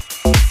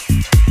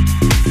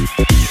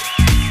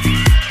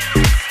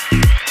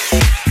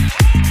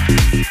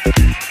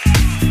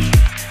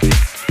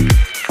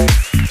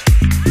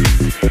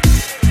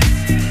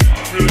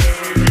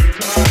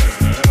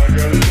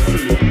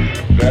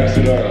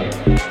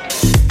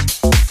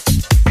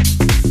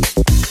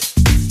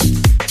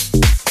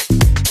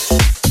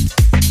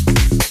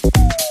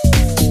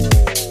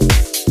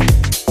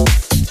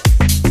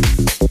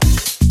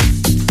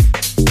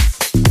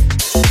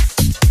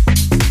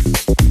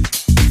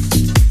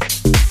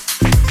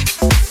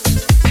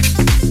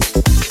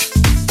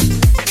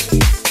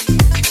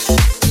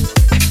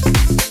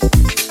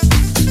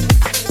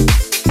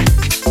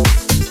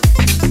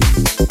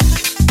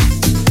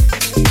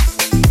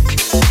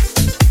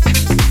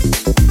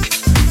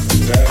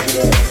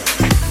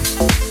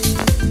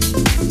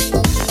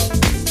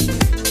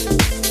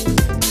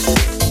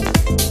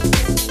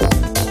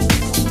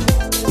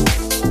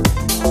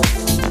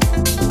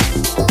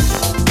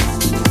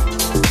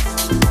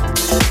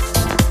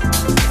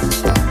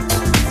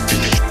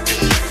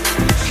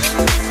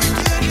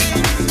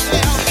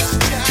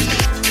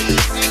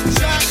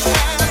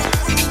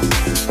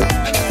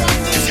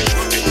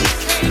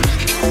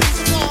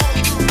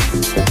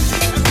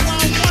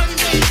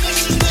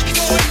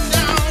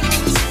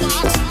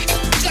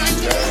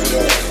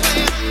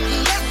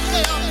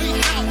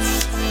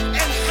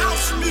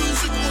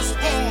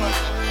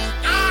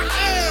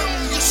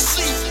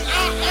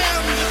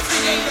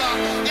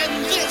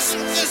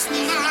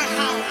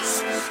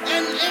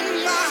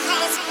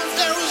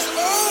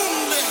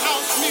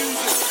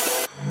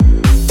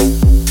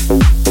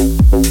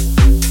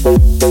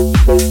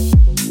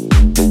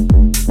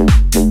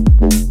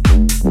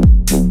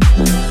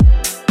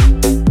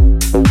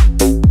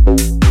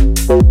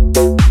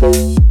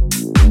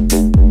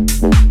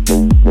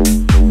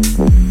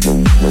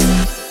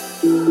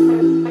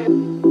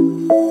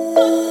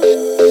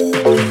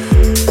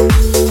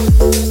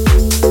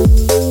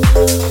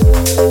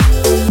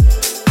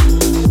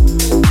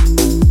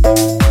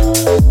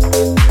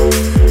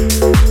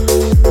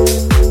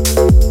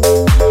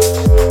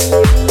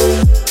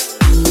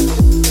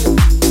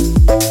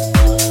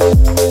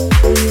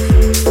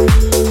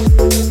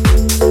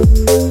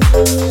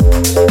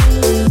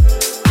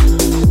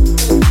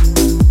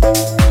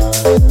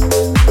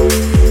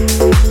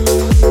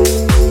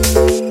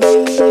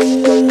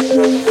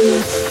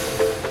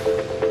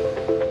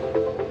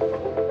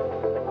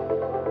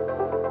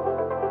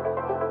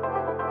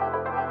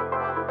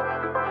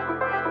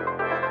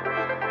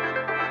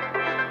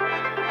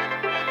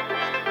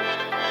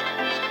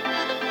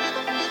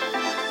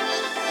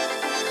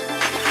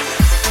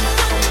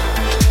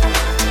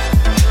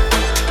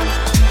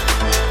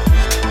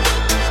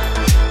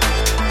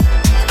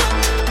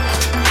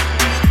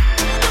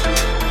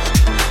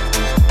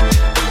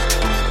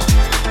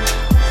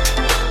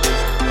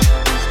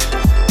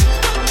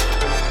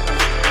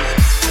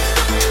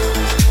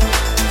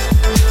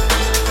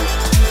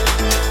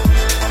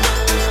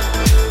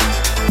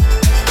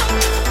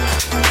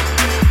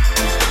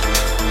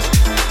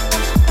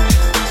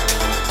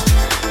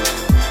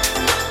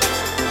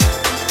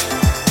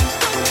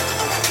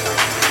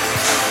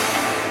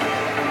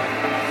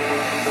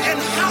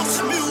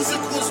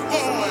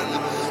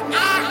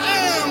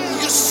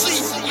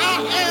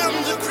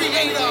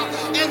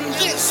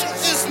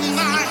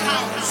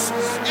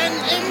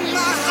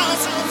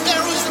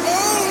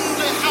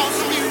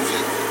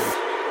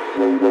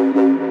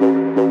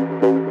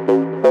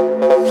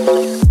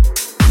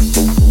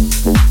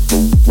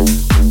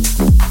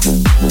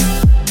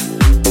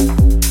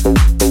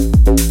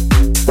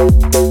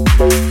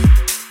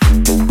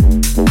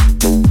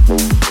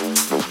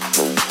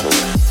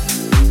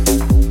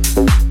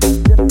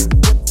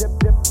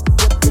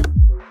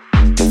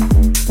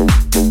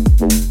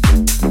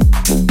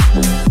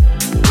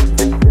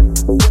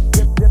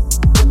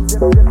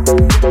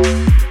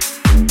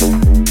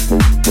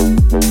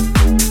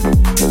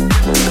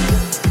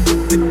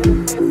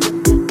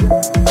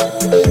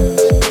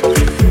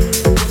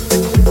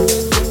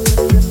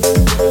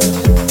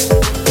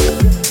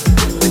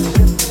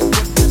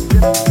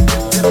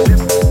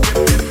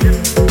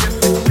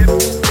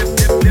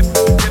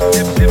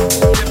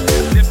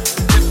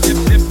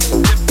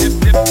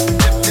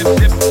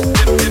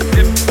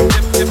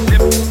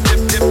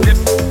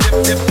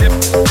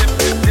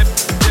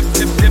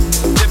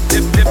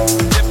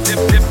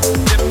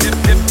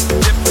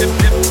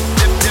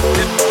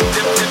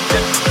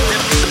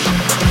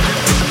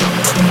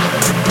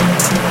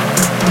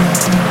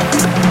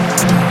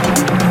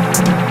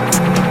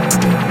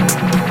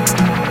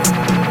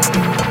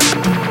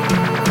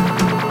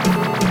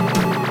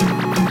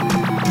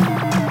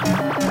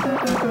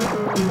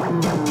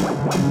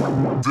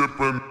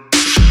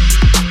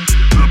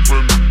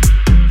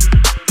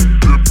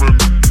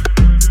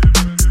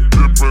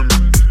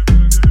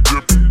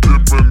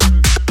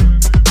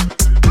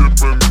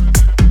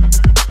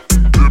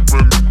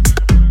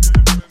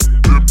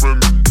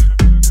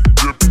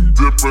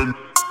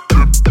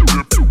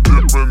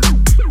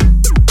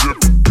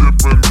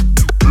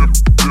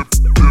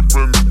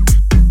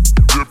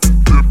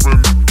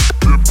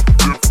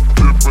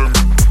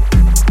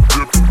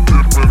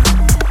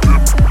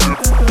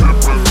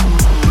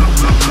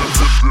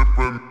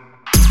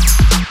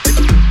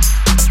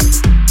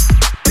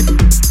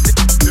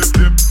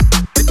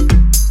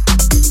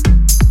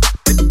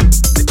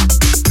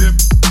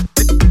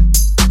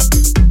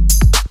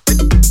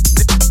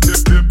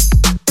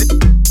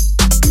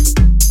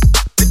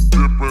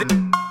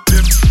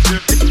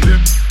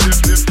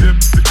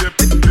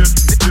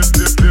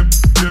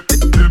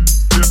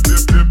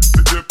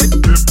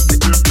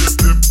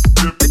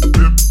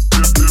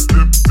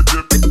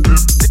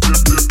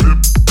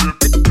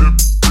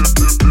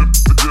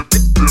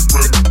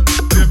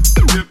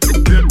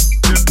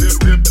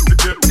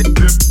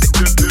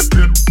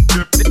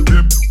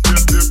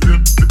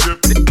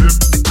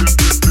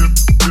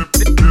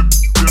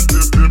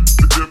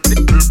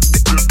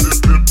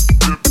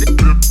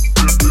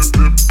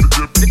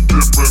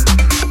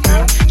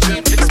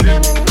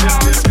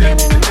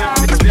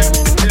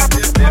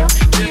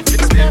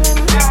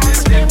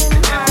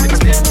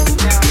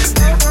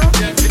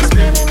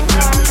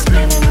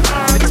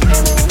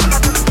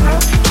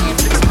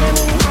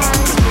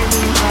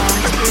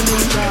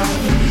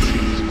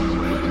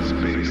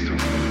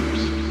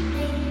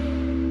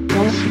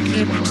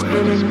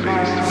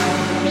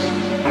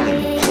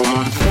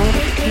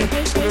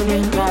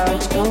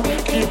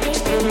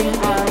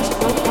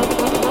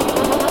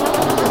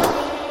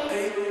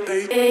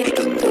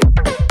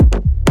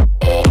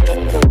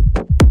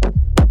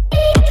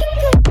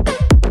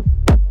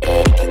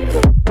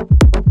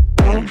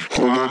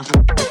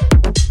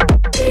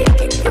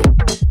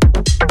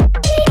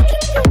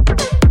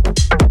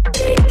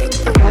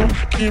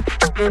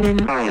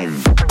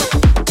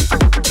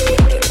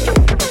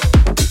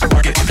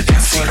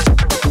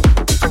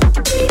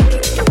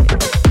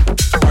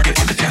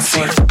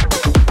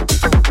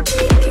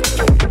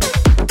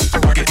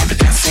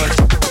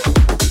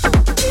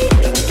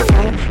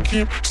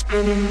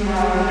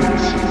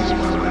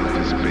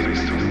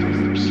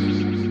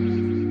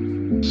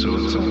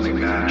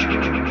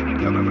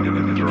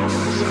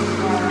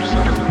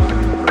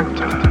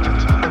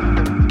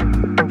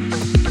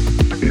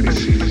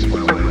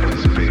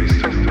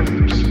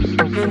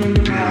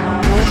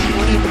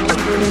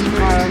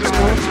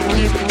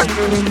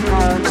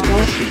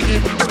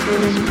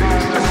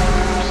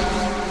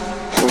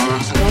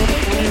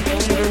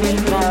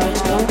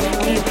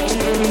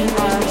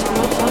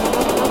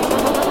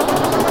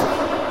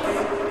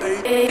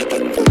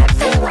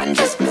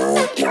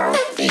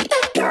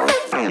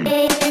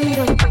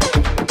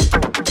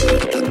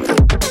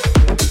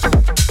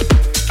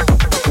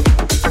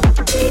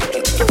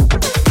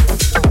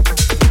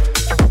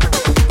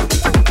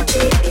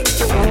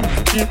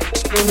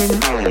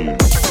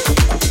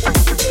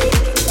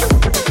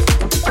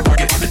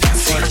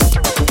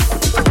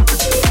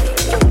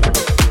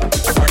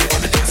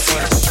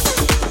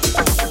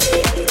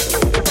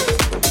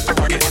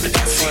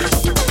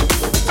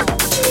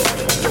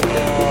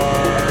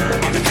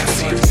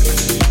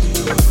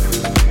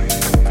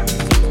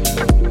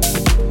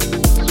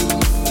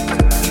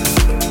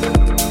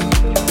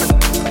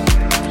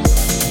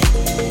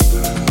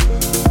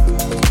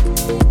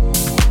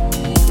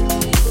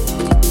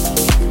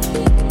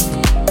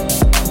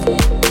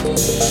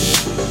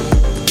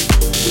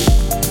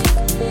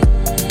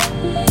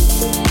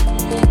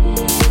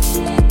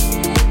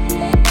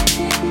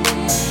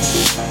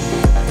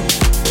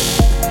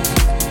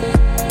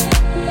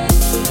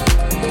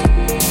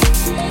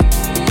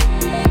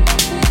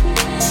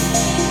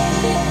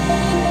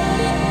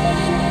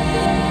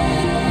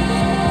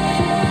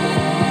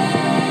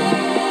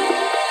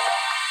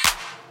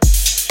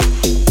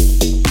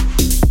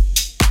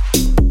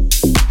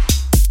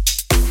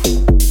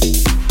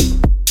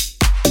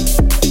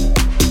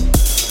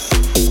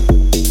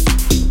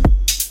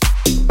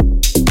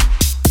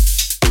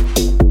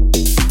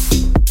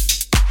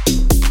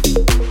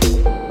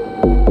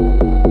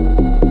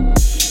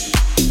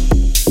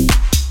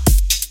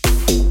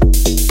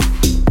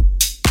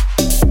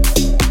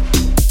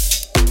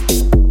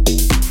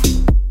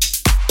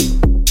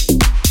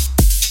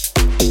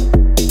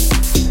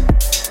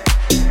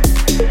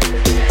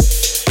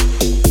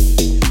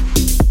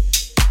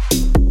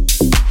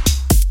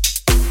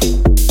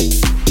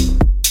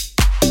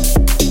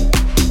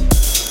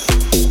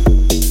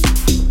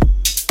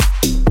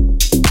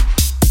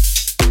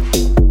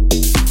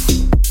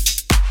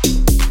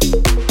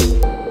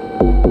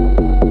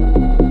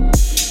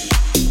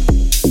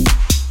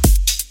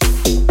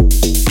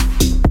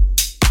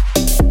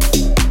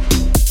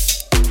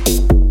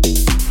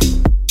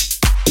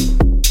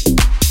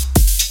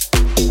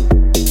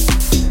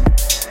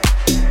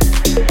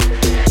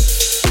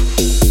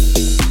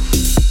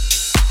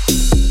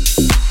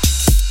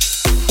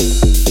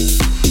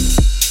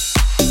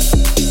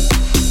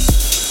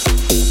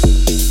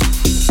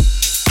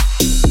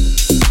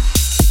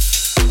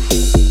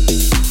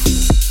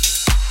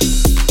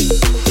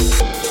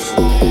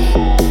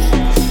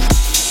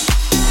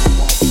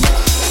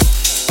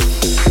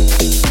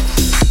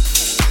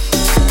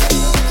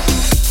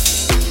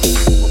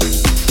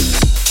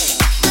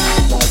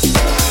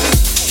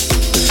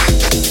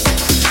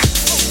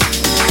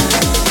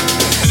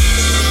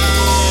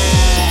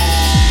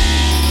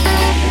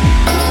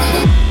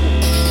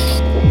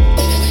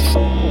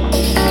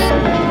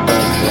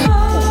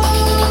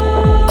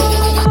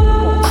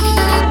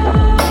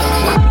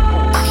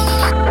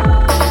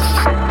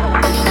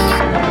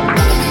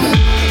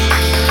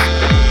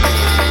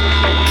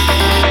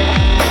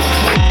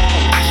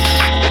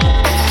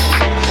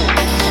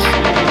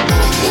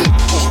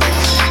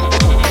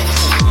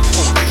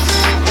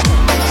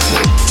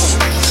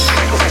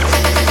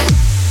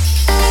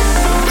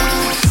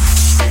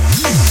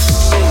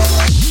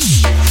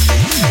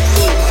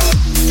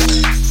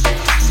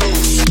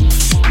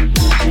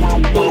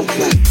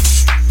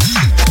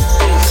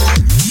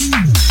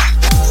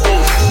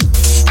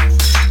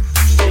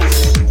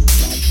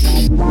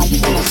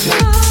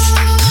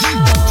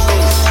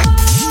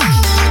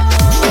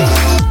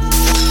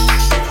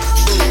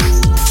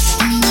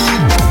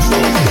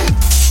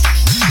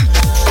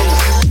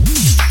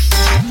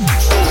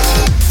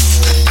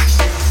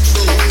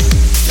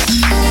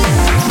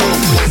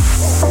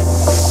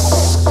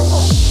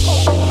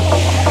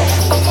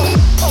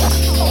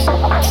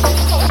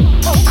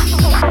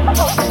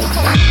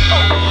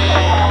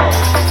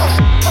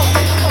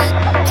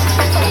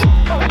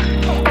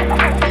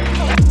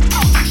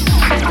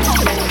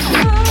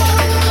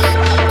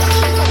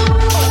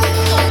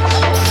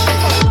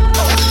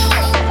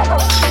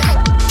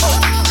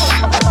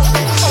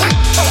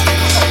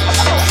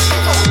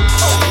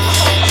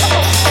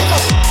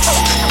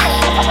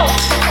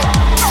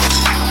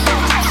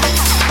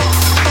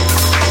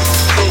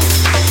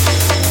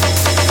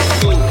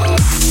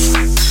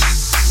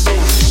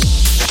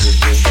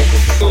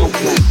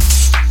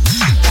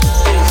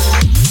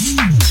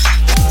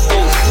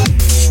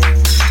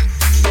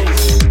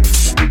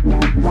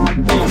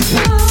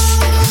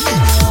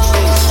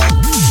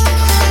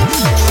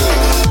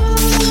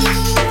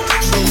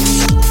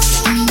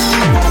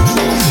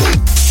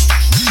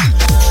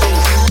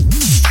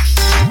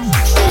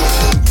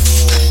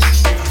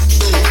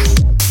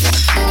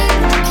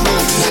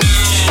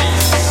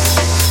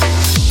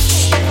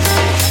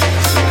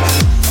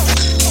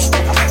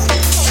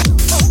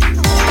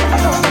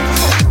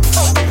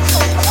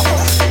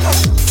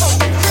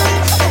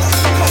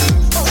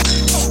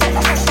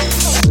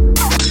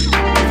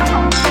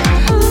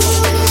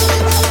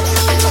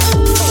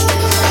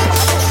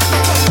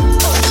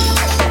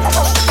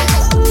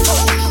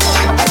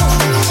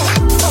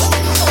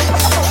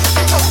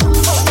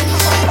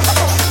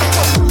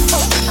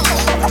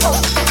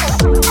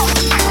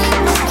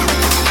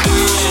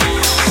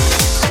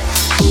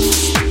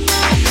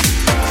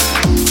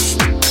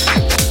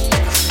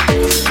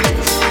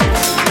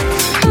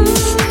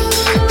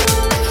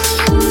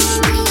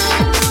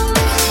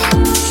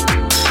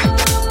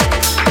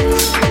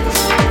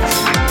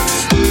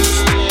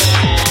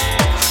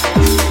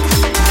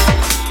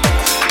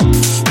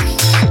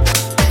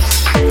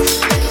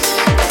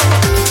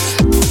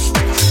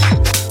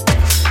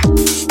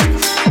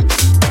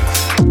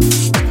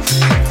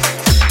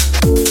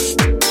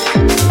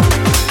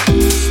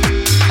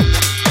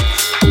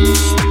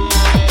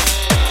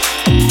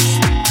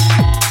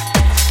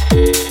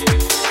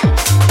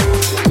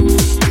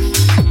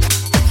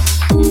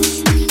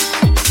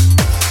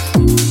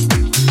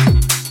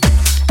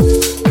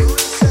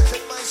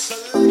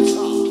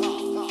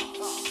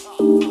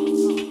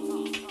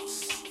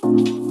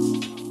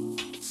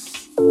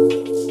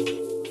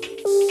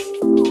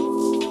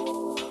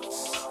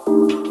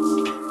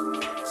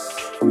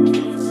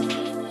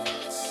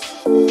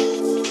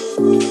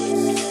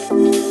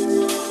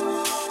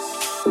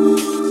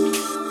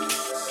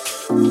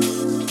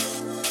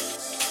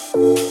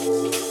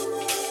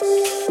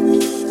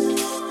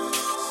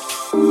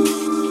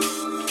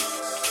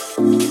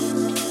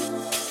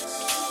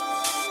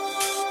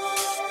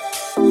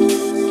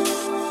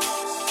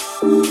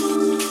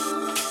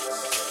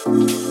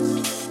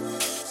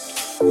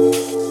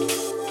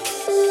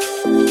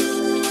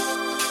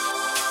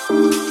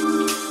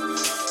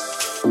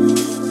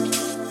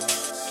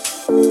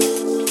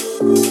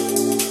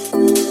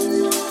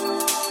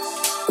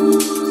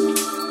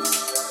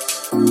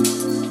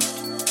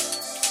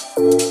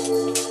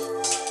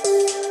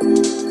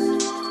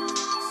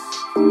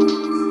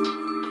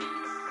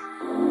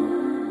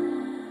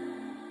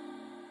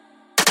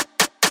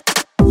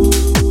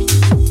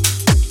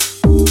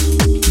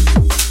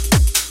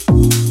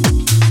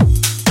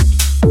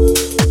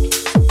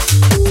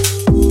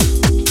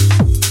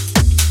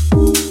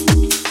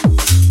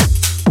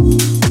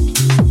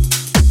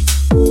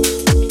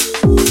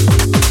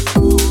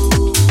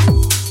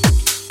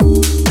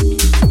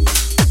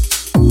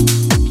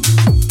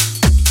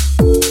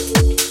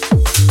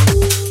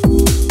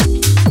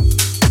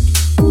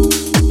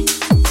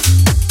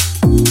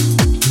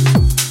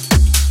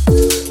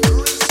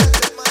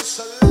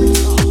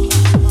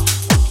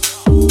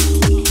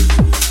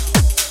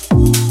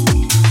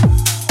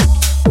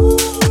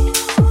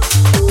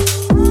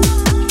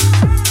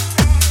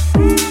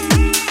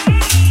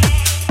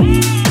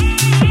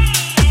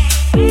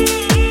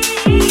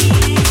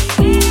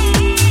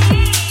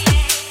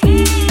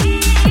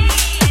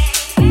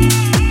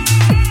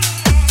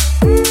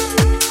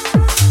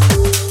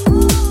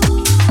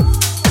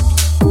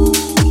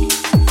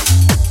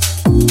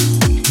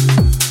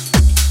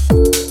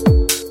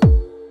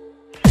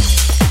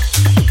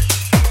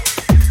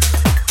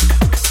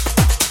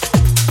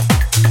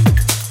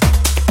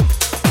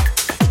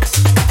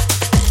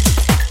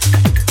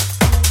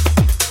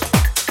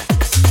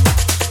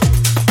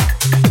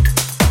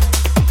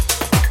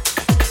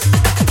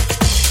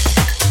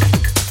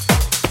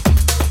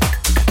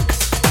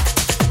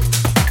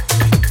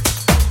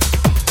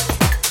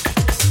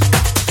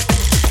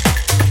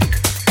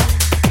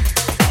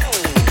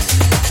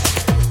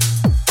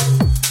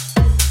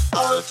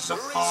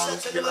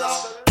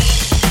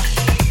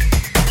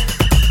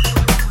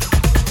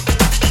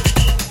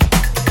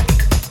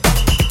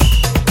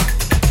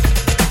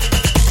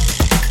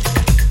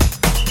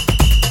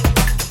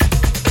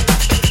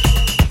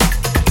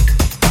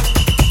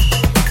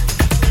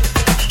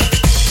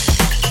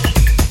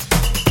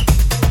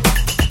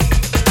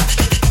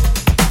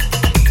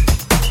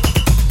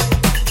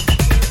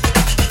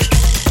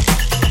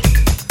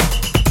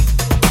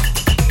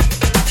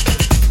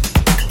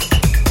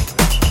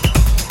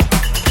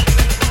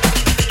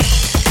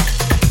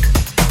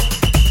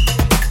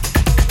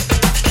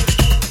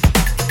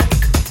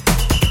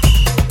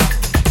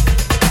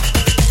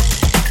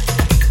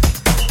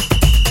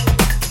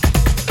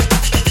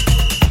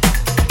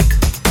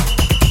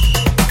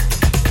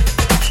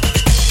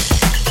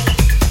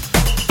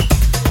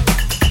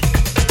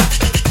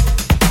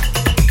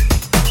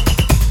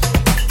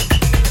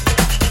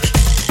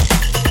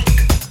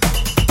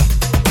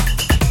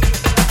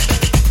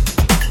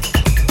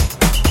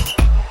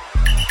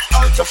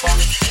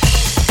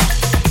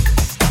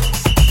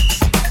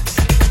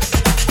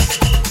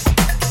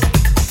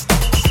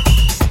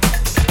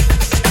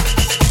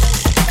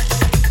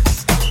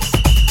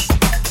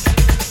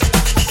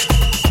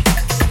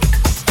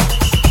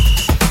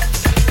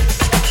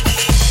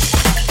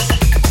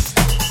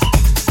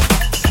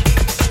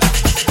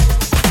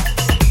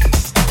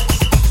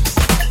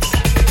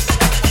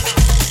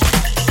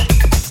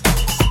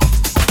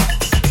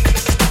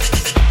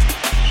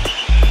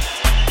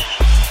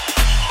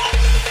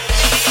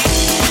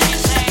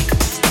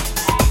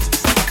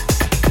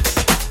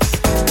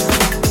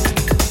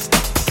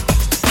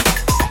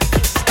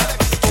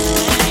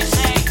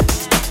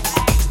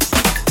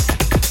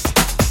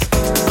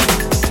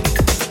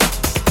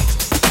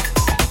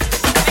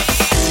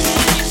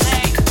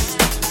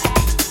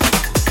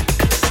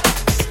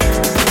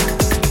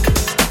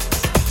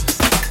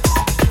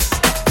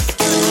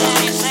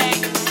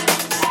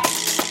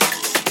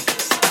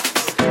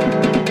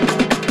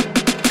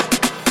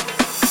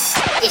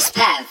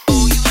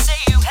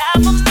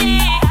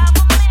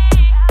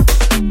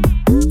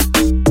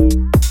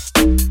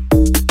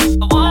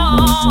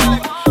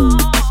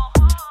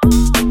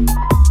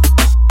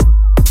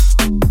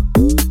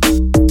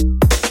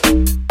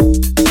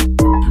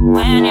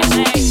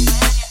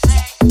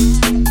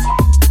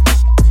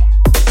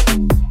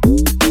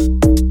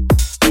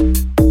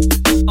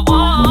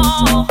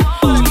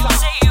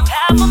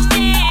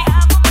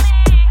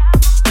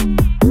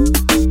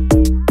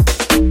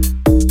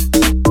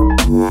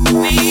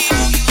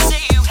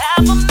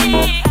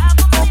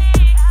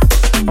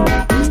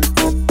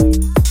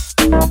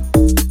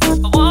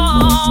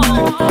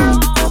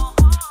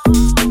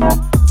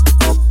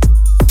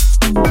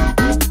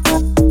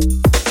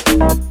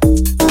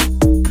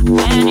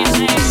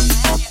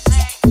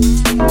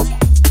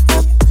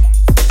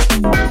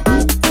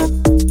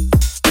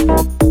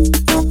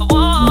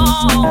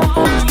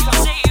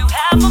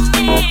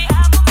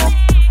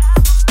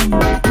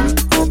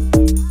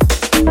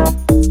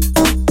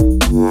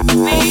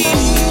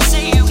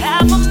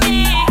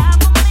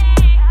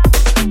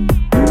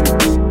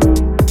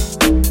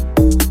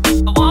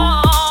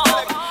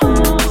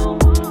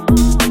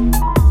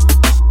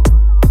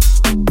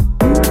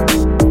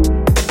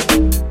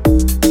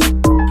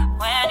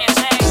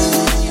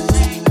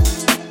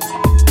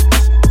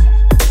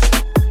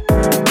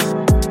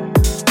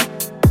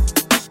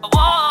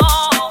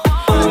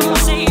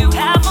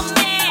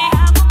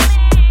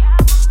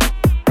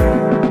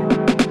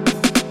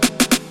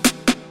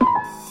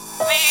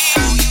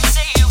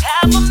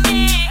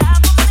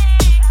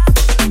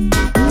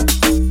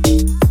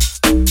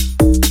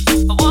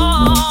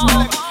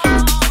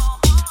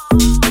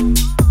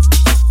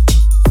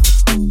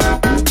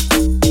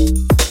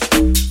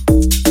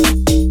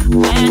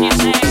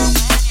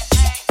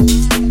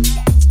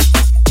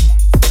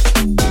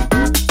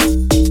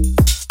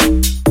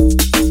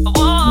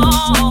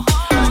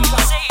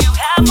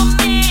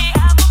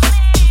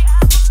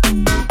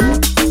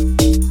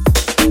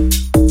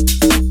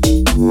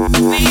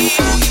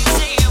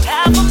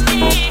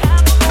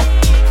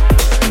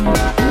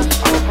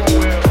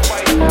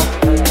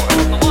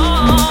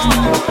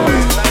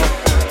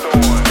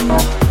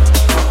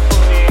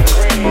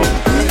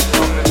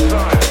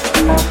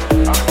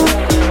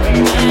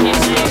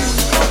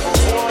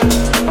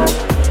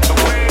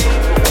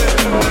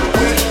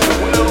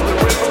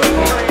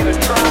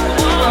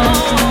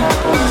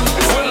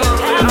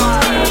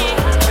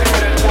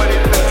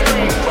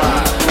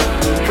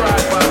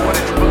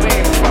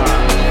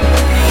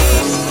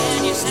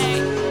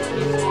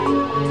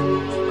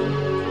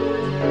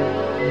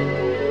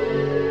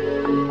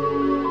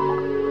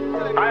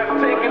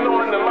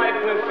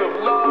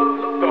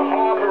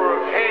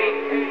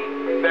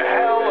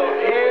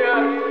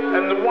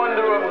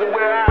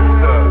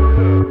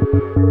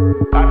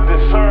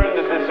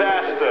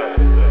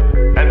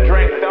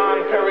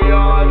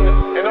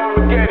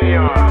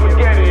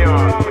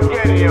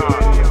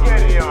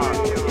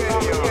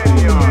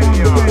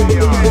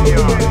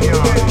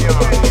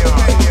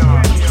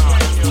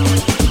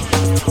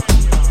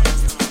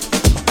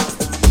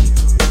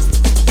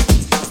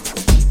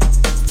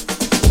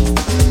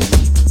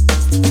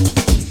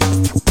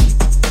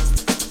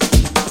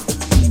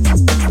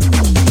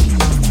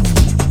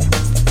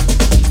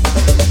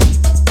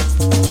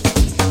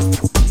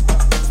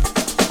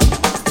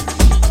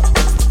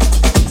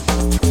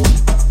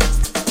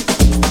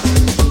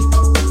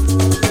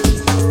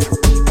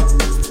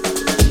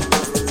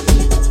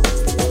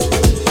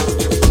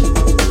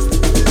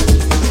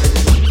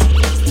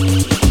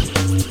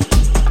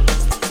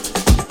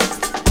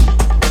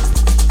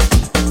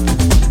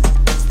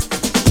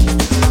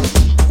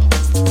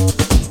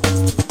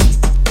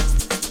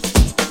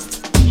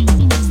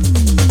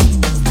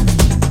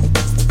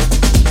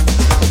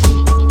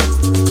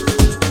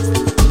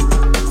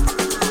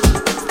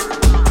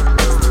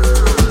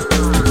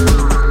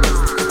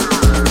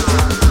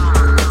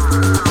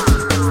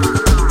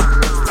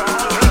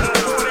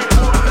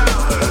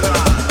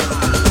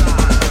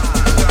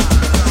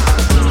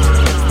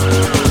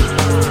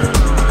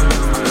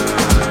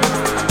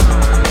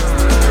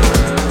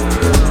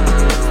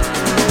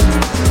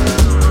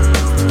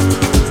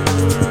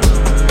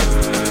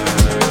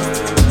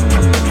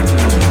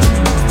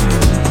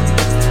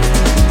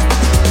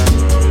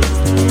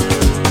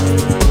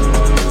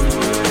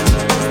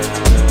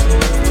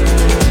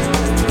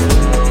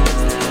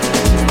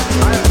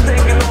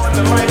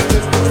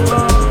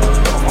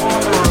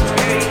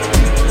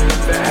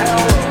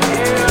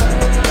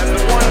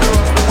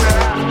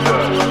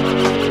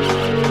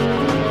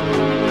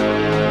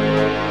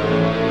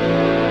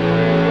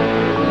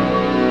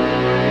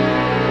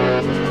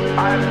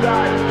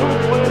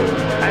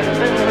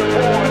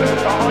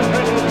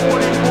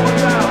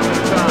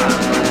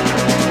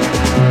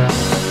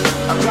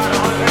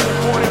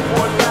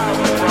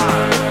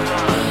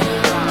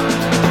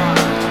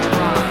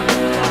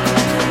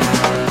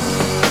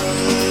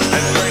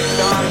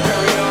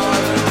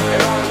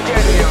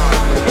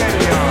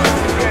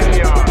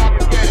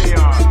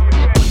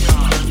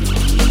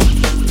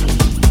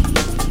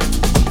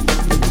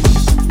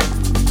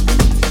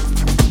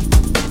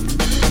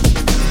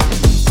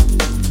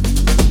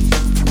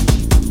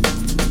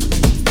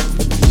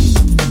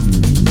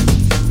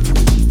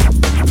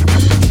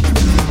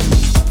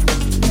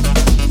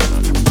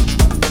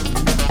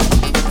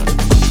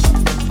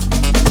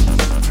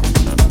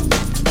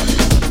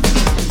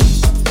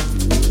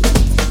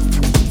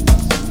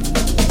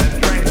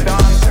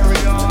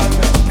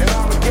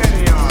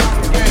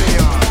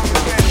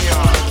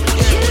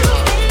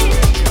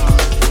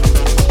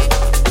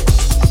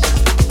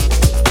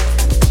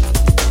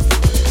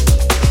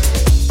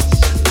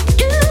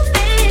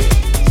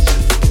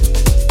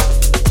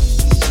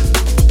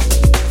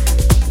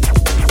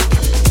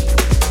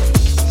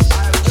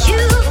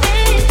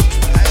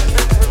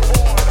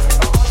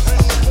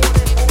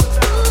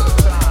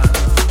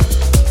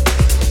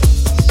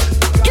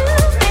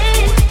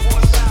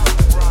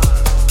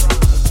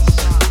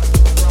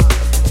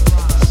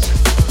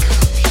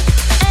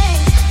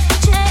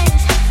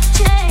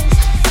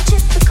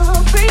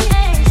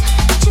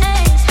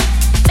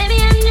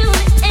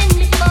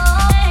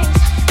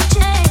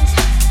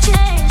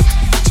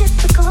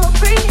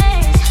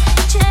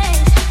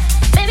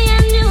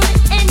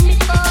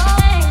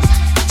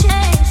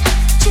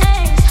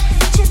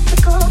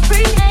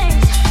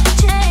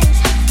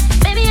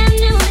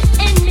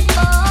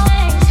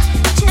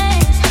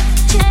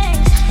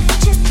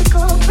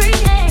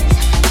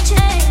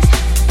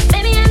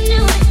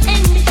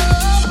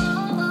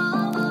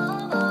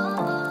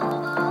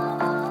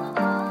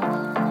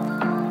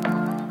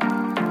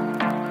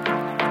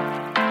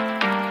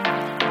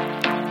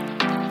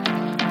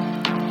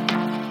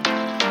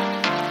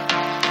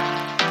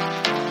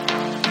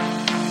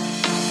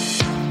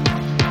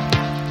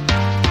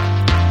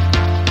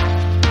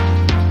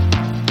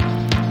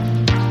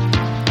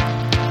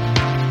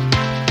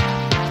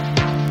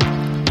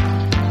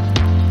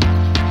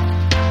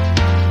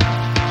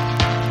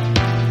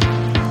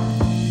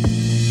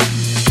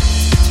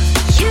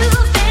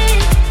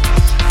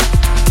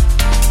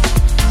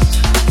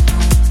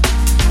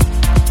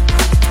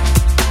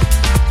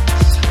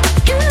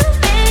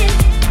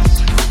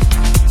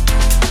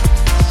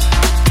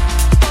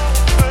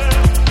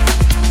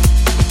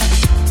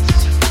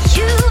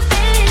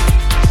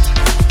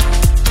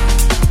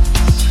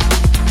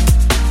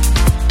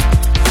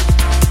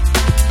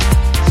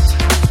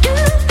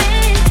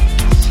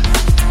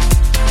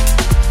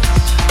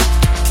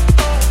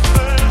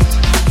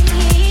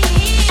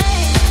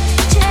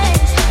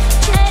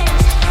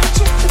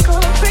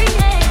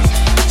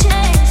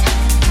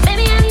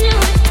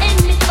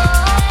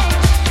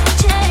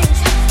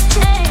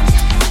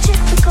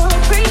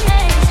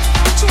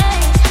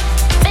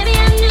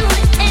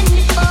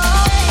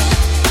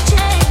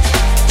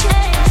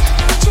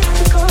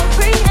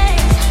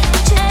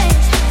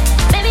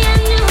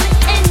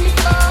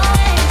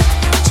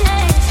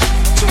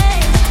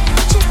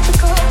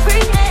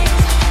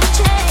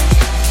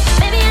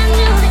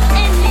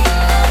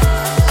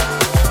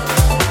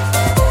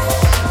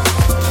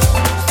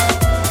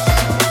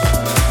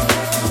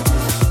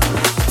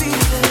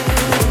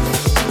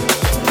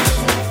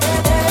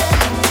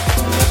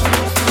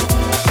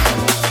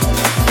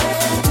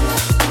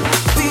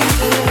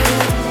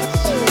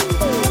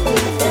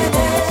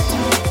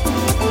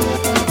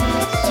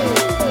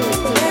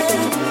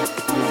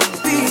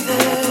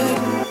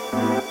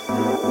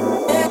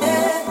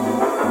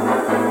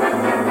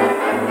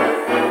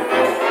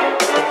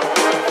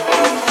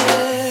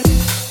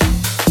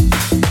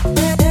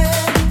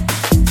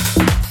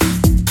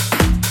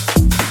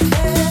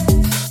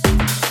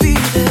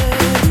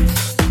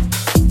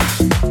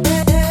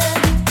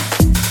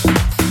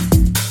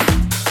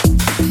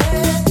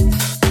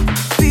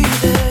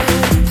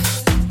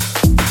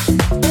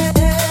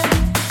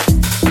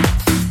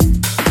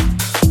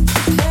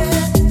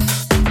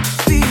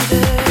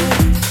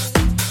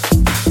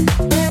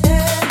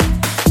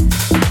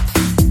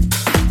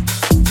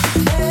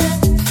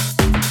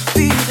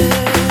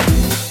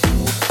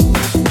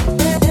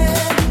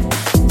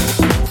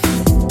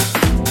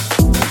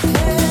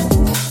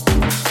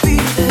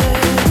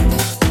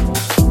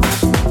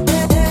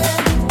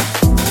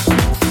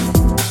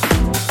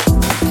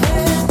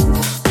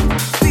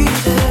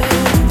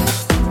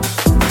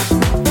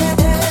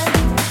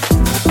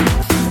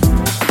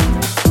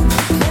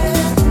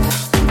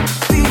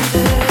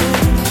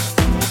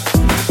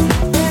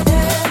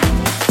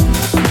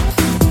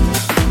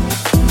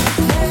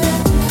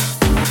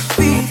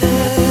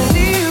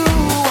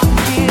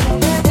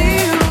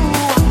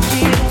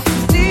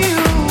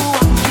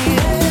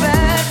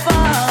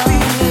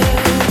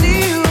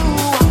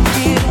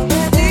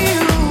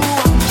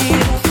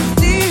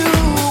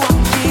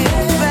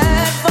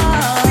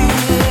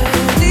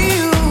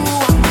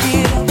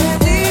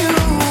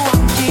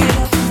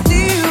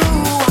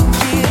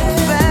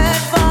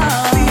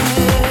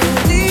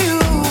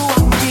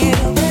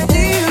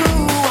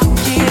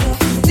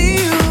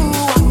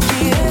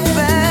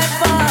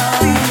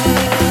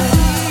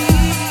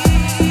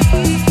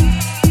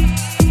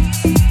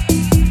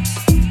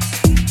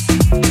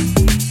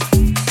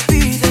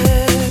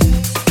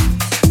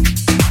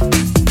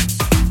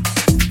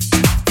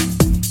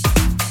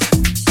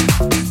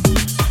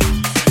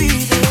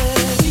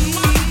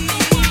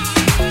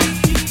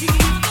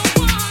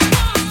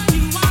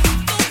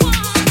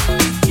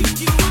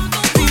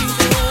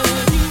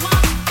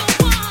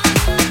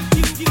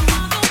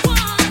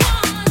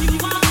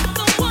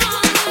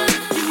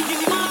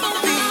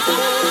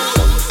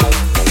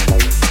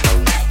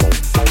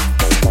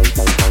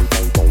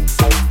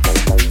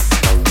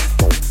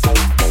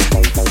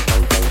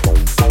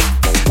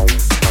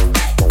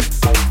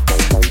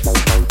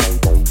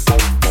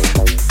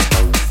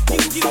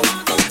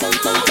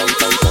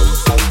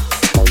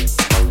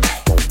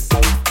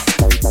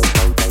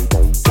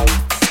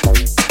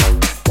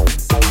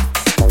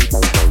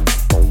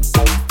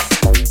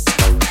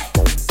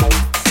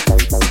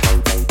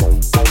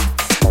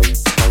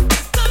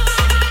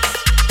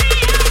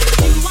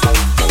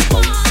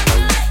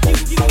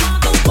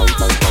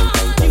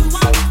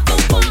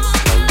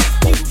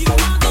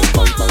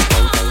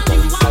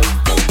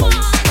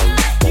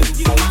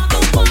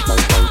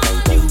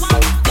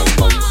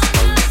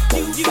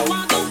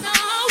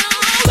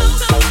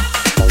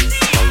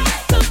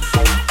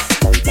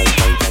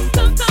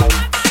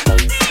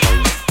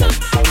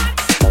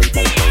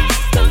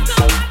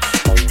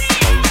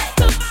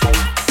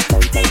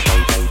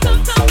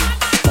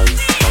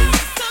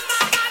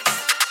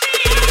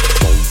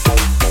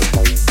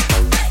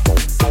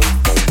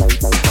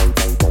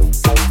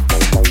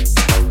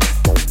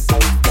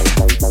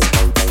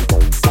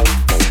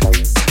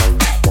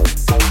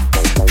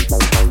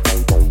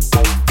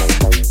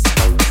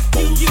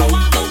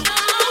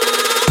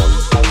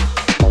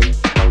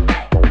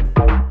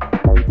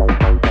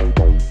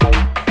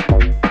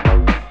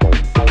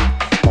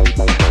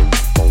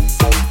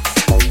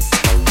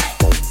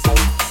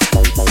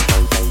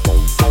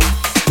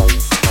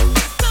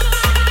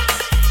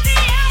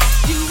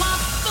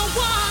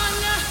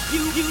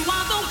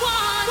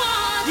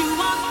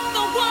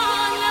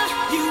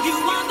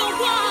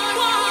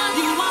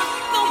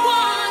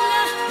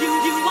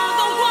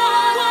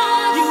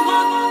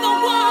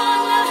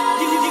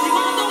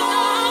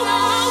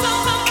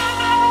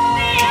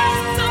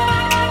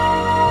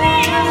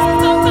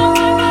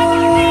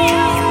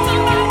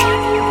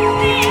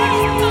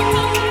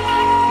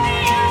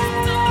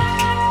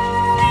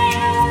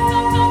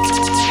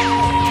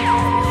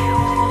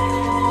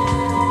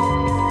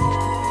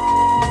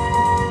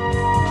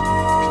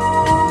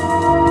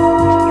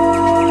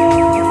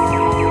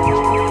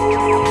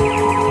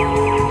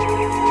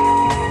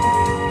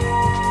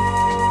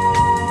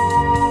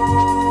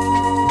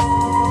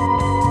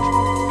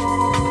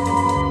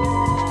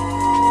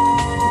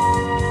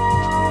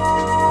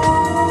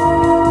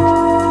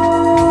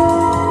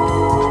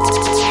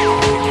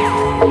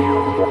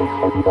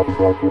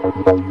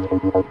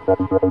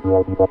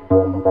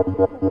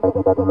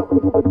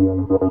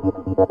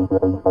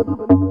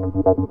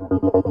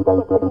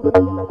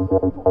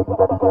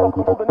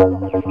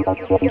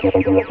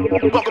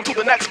 Welcome to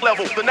the next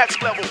level, the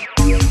next level.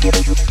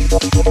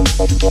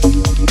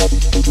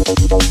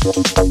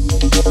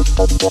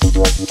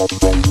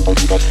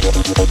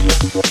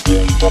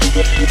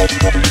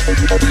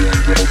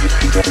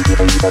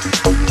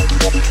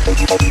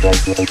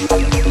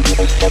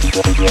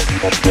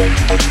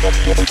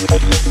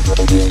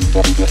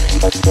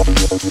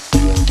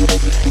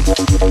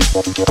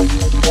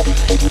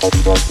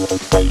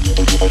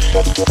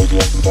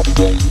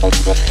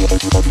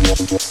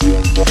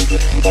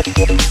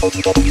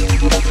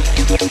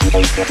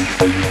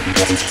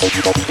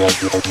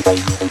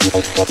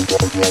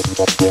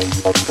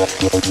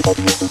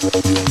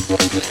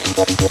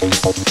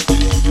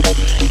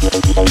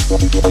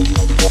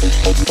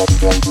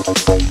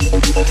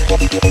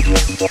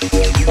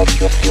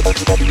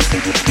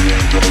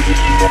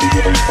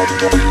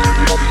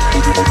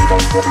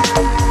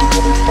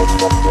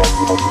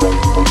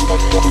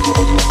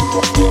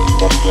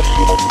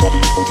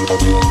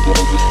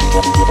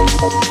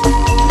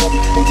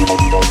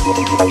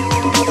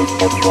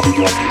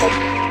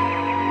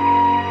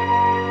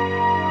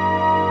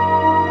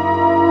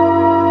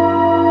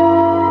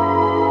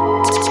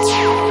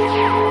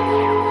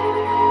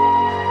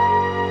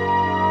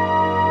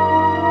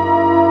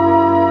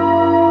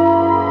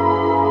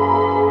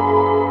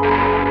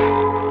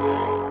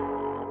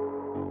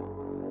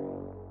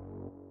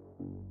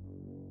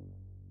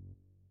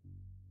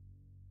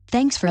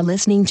 Thanks for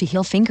listening to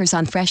Hill Fingers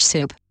on Fresh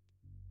Soup.